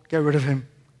 Go, get rid of him,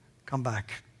 come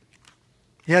back.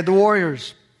 He had the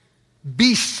warriors,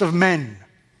 beasts of men.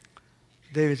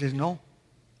 David says, no.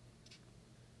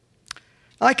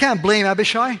 I can't blame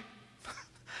Abishai.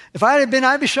 If I had been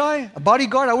Abishai, a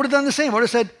bodyguard, I would have done the same. I would have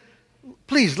said,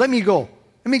 please, let me go.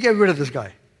 Let me get rid of this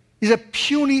guy. He's a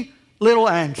puny little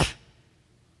ant.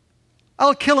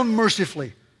 I'll kill him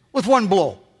mercifully with one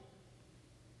blow.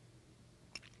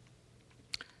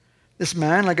 This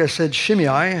man, like I said,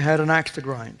 Shimei, had an axe to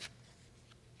grind.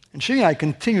 And Shimei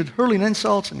continued hurling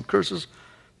insults and curses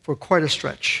for quite a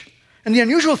stretch. And the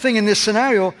unusual thing in this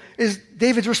scenario is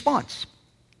David's response.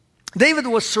 David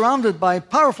was surrounded by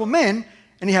powerful men,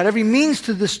 and he had every means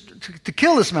to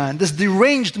kill this man, this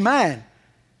deranged man.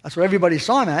 That's what everybody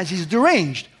saw him as. He's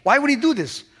deranged. Why would he do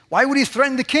this? Why would he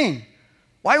threaten the king?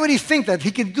 Why would he think that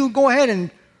he could go ahead and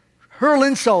hurl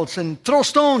insults and throw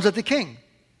stones at the king?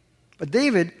 But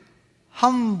David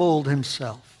humbled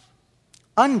himself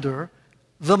under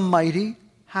the mighty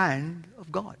hand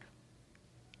of God.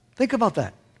 Think about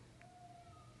that.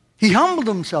 He humbled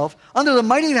himself under the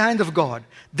mighty hand of God.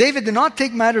 David did not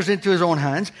take matters into his own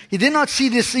hands. He did not see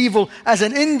this evil as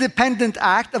an independent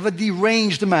act of a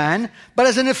deranged man, but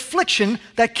as an affliction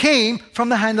that came from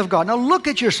the hand of God. Now look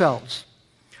at yourselves.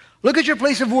 Look at your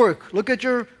place of work. Look at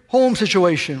your home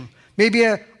situation. Maybe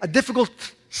a difficult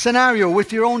scenario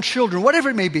with your own children, whatever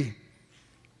it may be.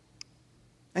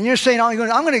 And you're saying, I'm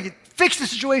going to fix the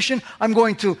situation. I'm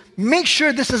going to make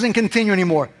sure this doesn't continue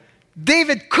anymore.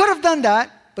 David could have done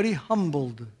that, but he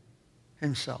humbled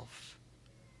himself.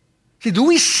 See, do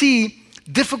we see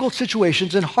difficult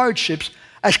situations and hardships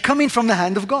as coming from the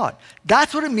hand of God?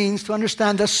 That's what it means to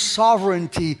understand the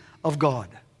sovereignty of God.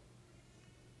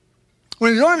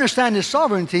 When we don't understand His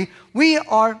sovereignty, we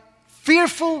are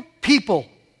fearful people.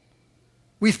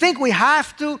 We think we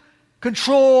have to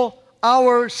control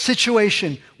our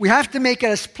situation. We have to make it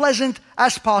as pleasant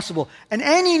as possible. And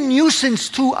any nuisance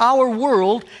to our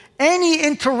world, any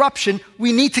interruption,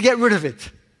 we need to get rid of it.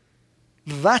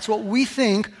 That's what we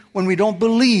think when we don't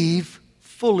believe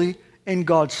fully in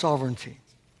God's sovereignty.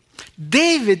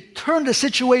 David turned a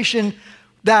situation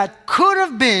that could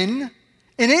have been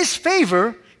in his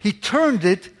favor, he turned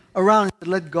it around and said,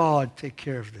 let God take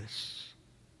care of this.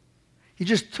 He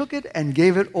just took it and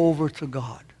gave it over to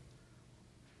God.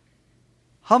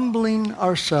 Humbling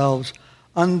ourselves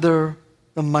under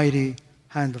the mighty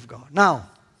hand of God. Now,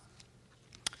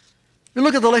 we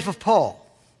look at the life of Paul.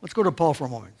 Let's go to Paul for a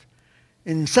moment.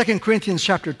 In 2 Corinthians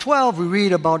chapter 12, we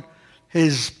read about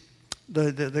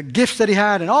the gifts that he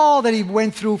had and all that he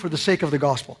went through for the sake of the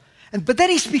gospel. But then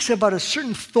he speaks about a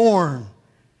certain thorn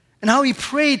and how he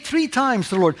prayed 3 times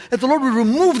to the Lord that the Lord would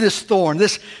remove this thorn,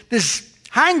 this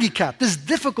handicap, this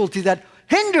difficulty that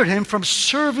hindered him from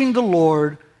serving the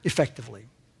Lord effectively.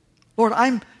 Lord,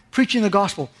 I'm preaching the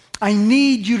gospel. I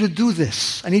need you to do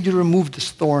this. I need you to remove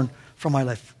this thorn from my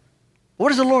life. What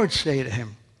does the Lord say to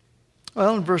him?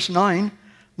 Well, in verse 9,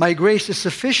 my grace is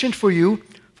sufficient for you,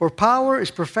 for power is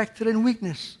perfected in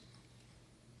weakness.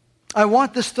 I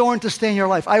want this thorn to stay in your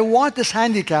life. I want this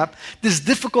handicap, this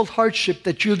difficult hardship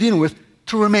that you're dealing with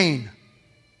to remain.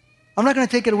 I'm not going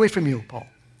to take it away from you, Paul.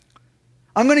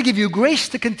 I'm going to give you grace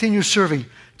to continue serving,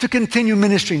 to continue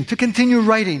ministering, to continue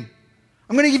writing.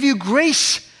 I'm going to give you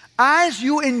grace as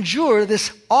you endure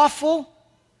this awful,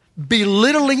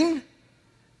 belittling,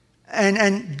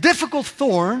 and difficult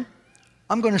thorn.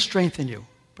 I'm going to strengthen you,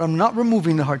 but I'm not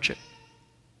removing the hardship.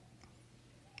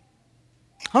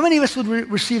 How many of us would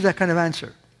receive that kind of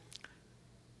answer?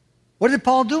 What did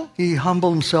Paul do? He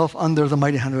humbled himself under the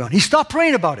mighty hand of God. He stopped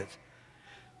praying about it.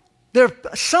 There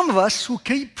are some of us who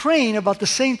keep praying about the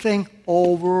same thing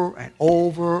over and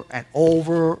over and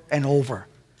over and over,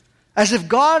 as if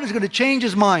God is going to change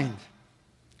his mind.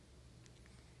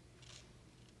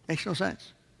 Makes no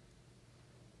sense.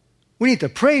 We need to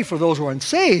pray for those who are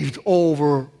unsaved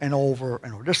over and over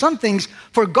and over. There's some things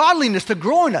for godliness to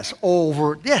grow in us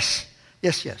over. Yes.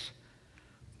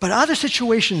 But other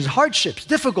situations, hardships,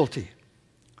 difficulty.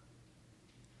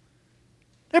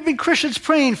 There have been Christians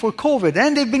praying for COVID,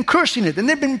 and they've been cursing it, and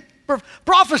they've been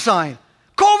prophesying.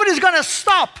 COVID is going to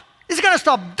stop. It's going to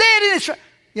stop dead in its tracks.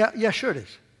 Yeah, sure it is.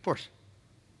 Of course.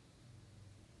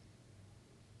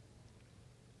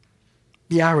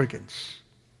 The arrogance.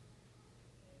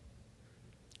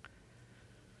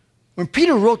 When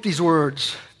Peter wrote these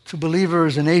words to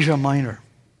believers in Asia Minor,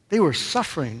 they were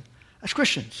suffering as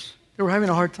Christians. They were having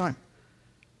a hard time.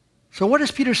 So what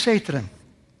does Peter say to them?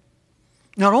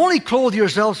 Not only clothe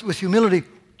yourselves with humility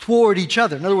toward each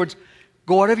other. In other words,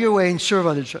 go out of your way and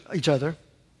serve each other.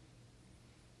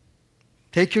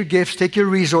 Take your gifts, take your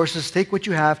resources, take what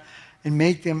you have, and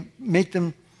make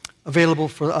them available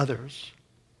for others.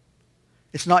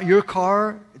 It's not your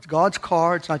car, it's God's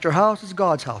car. It's not your house, it's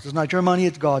God's house. It's not your money,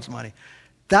 it's God's money.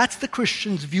 That's the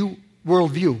Christian's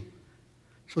worldview.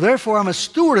 So therefore, I'm a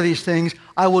steward of these things.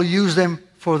 I will use them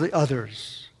for the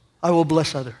others. I will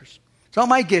bless others. It's not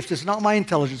my gift. It's not my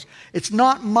intelligence. It's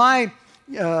not my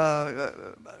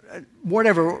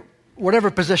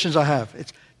whatever possessions I have.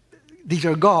 These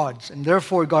are God's, and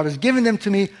therefore God has given them to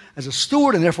me as a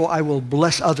steward, and therefore I will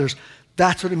bless others.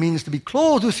 That's what it means to be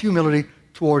clothed with humility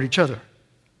toward each other.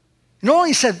 He not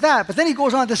only said that, but then he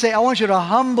goes on to say, I want you to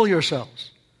humble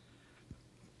yourselves.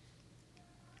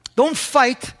 Don't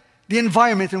fight the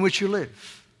environment in which you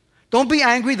live. Don't be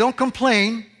angry, don't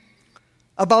complain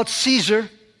about Caesar,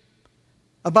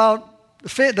 about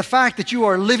the fact that you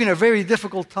are living a very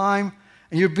difficult time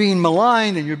and you're being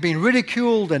maligned and you're being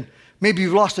ridiculed and maybe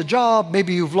you've lost a job,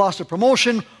 maybe you've lost a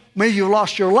promotion, maybe you've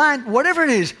lost your land, whatever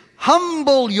it is,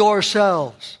 humble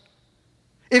yourselves.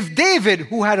 If David,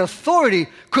 who had authority,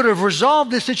 could have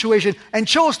resolved this situation and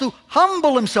chose to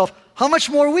humble himself, how much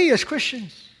more we as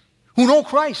Christians who know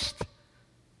Christ,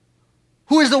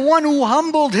 who is the one who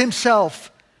humbled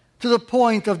himself to the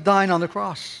point of dying on the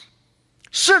cross.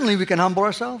 Certainly we can humble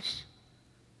ourselves.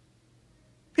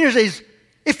 Peter says,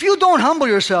 if you don't humble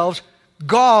yourselves,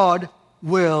 God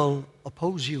will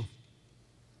oppose you.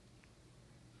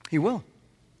 He will.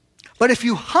 But if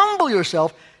you humble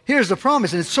yourself, here's the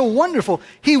promise, and it's so wonderful,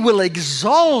 He will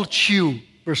exalt you,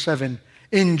 verse 7,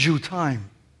 in due time.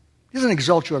 He doesn't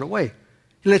exalt you right away.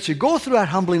 He lets you go through that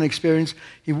humbling experience.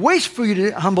 He waits for you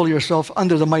to humble yourself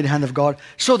under the mighty hand of God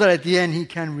so that at the end He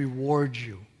can reward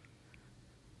you.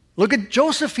 Look at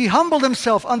Joseph. He humbled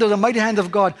himself under the mighty hand of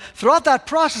God throughout that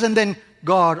process, and then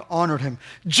God honored him.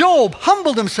 Job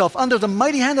humbled himself under the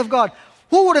mighty hand of God.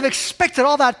 Who would have expected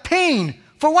all that pain?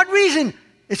 For what reason?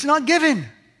 It's not given.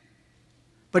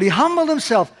 But he humbled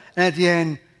himself, and at the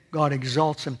end, God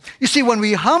exalts him. You see, when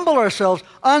we humble ourselves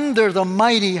under the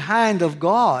mighty hand of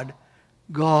God,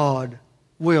 God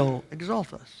will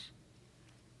exalt us.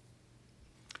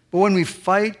 But when we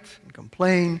fight and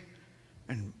complain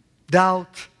and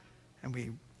doubt, and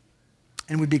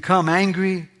we become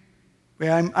angry,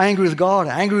 I'm angry with God,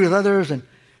 angry with others, and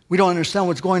we don't understand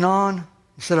what's going on,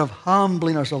 instead of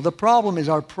humbling ourselves. The problem is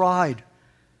our pride.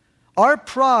 Our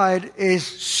pride is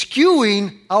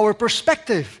skewing our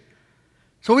perspective.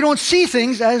 So we don't see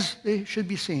things as they should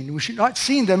be seen. We should not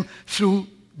see them through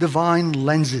divine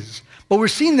lenses. But we're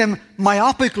seeing them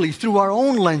myopically through our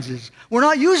own lenses. We're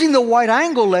not using the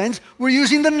wide-angle lens. We're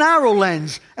using the narrow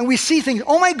lens. And we see things,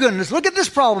 oh my goodness, look at this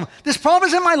problem. This problem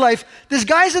is in my life. This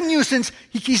guy's a nuisance.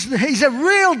 He's a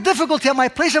real difficulty at my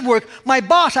place of work. My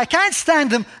boss, I can't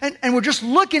stand him. And we're just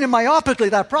looking at myopically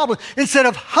at that problem instead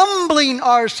of humbling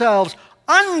ourselves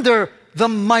under the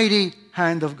mighty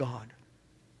hand of God.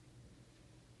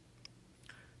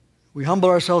 We humble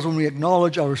ourselves when we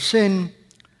acknowledge our sin.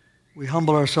 We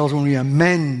humble ourselves when we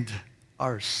amend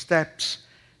our steps.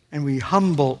 And we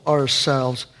humble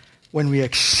ourselves when we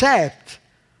accept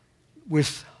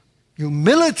with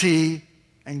humility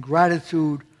and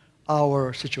gratitude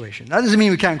our situation. That doesn't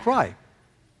mean we can't cry.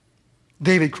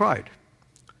 David cried.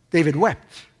 David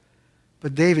wept.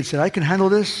 But David said, I can handle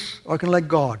this, or I can let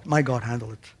God, my God,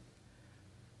 handle it.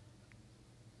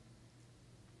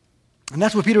 And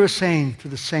that's what Peter is saying to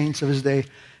the saints of his day.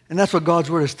 And that's what God's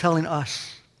word is telling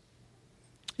us.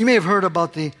 You may have heard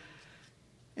about the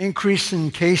increase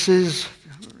in cases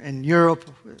in Europe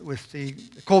with the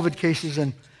COVID cases.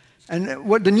 And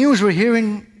what the news we're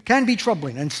hearing can be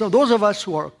troubling. And so those of us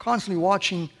who are constantly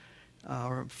watching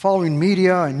or following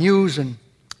media and news, and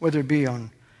whether it be on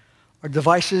our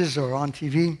devices or on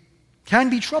TV, can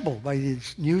be troubled by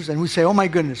these news. And we say, oh my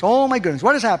goodness,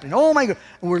 what is happening? Oh my goodness.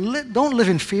 And we don't live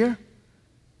in fear.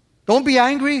 Don't be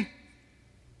angry.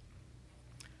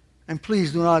 And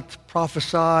please do not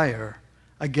prophesy or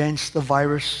against the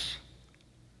virus.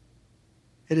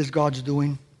 It is God's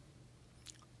doing.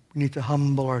 We need to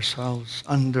humble ourselves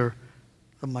under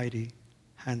the mighty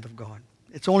hand of God.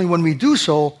 It's only when we do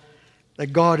so that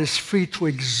God is free to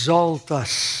exalt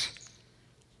us.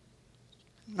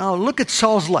 Now look at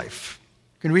Saul's life.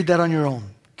 You can read that on your own.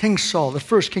 King Saul, the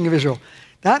first king of Israel.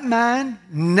 That man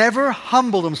never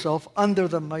humbled himself under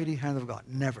the mighty hand of God.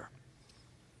 Never.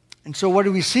 And so what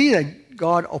do we see? That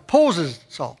God opposes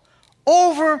Saul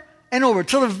over and over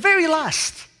till the very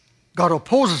last. God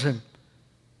opposes him.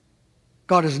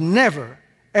 God is never,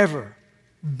 ever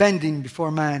bending before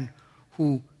a man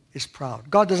who is proud.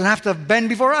 God doesn't have to bend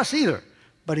before us either.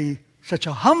 But such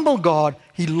a humble God,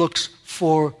 he looks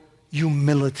for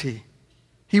humility.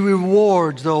 He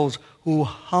rewards those who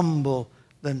humble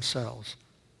themselves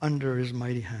under his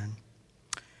mighty hand.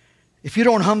 If you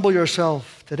don't humble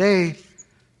yourself today,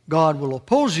 God will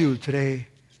oppose you today,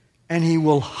 and he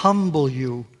will humble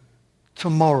you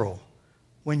tomorrow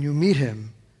when you meet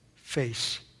him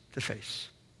face to face.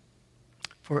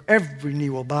 For every knee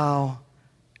will bow,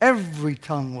 every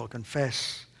tongue will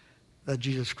confess that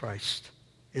Jesus Christ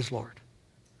is Lord.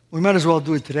 We might as well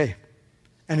do it today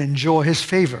and enjoy his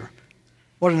favor.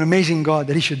 What an amazing God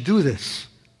that he should do this,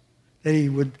 that he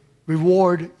would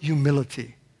reward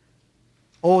humility.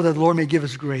 Oh, that the Lord may give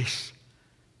us grace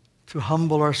to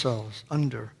humble ourselves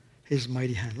under his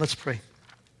mighty hand. Let's pray.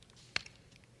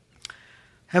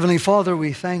 Heavenly Father,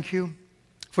 we thank you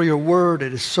for your word.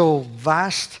 It is so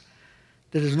vast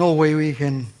that there's no way we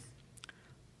can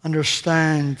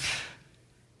understand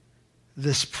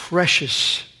this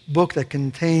precious book that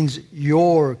contains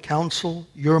your counsel,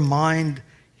 your mind,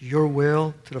 your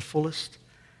will to the fullest.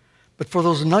 But for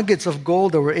those nuggets of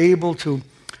gold that we're able to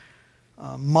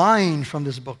mine from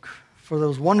this book, for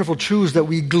those wonderful truths that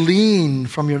we glean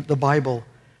from the Bible,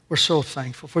 we're so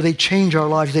thankful. For they change our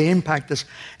lives, they impact us.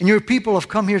 And your people have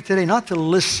come here today not to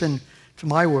listen to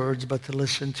my words, but to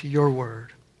listen to your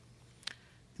word.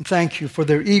 And thank you for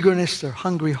their eagerness, their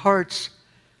hungry hearts,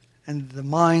 and the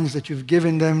minds that you've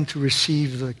given them to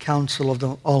receive the counsel of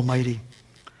the Almighty.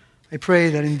 I pray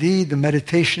that indeed the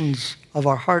meditations of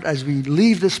our heart as we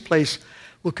leave this place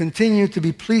will continue to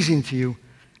be pleasing to you,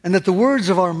 and that the words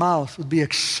of our mouth would be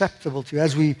acceptable to you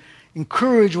as we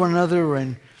encourage one another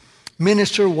and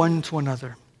minister one to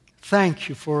another. Thank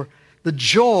you for the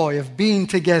joy of being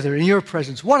together in your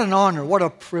presence. What an honor, what a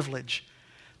privilege.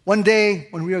 One day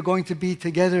when we are going to be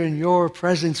together in your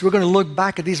presence, we're going to look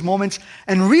back at these moments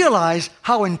and realize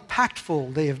how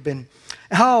impactful they have been,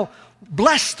 how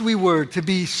blessed we were to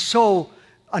be so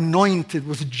anointed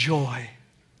with joy.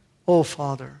 Oh,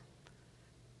 Father,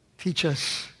 teach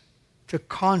us to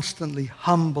constantly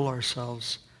humble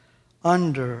ourselves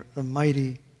under the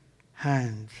mighty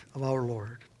hand of our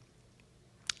Lord,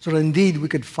 so that indeed we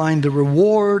could find the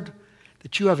reward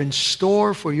that you have in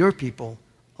store for your people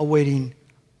awaiting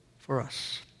for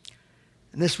us.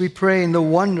 And this we pray in the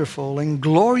wonderful and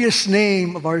glorious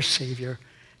name of our Savior.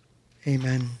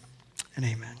 Amen and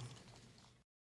amen.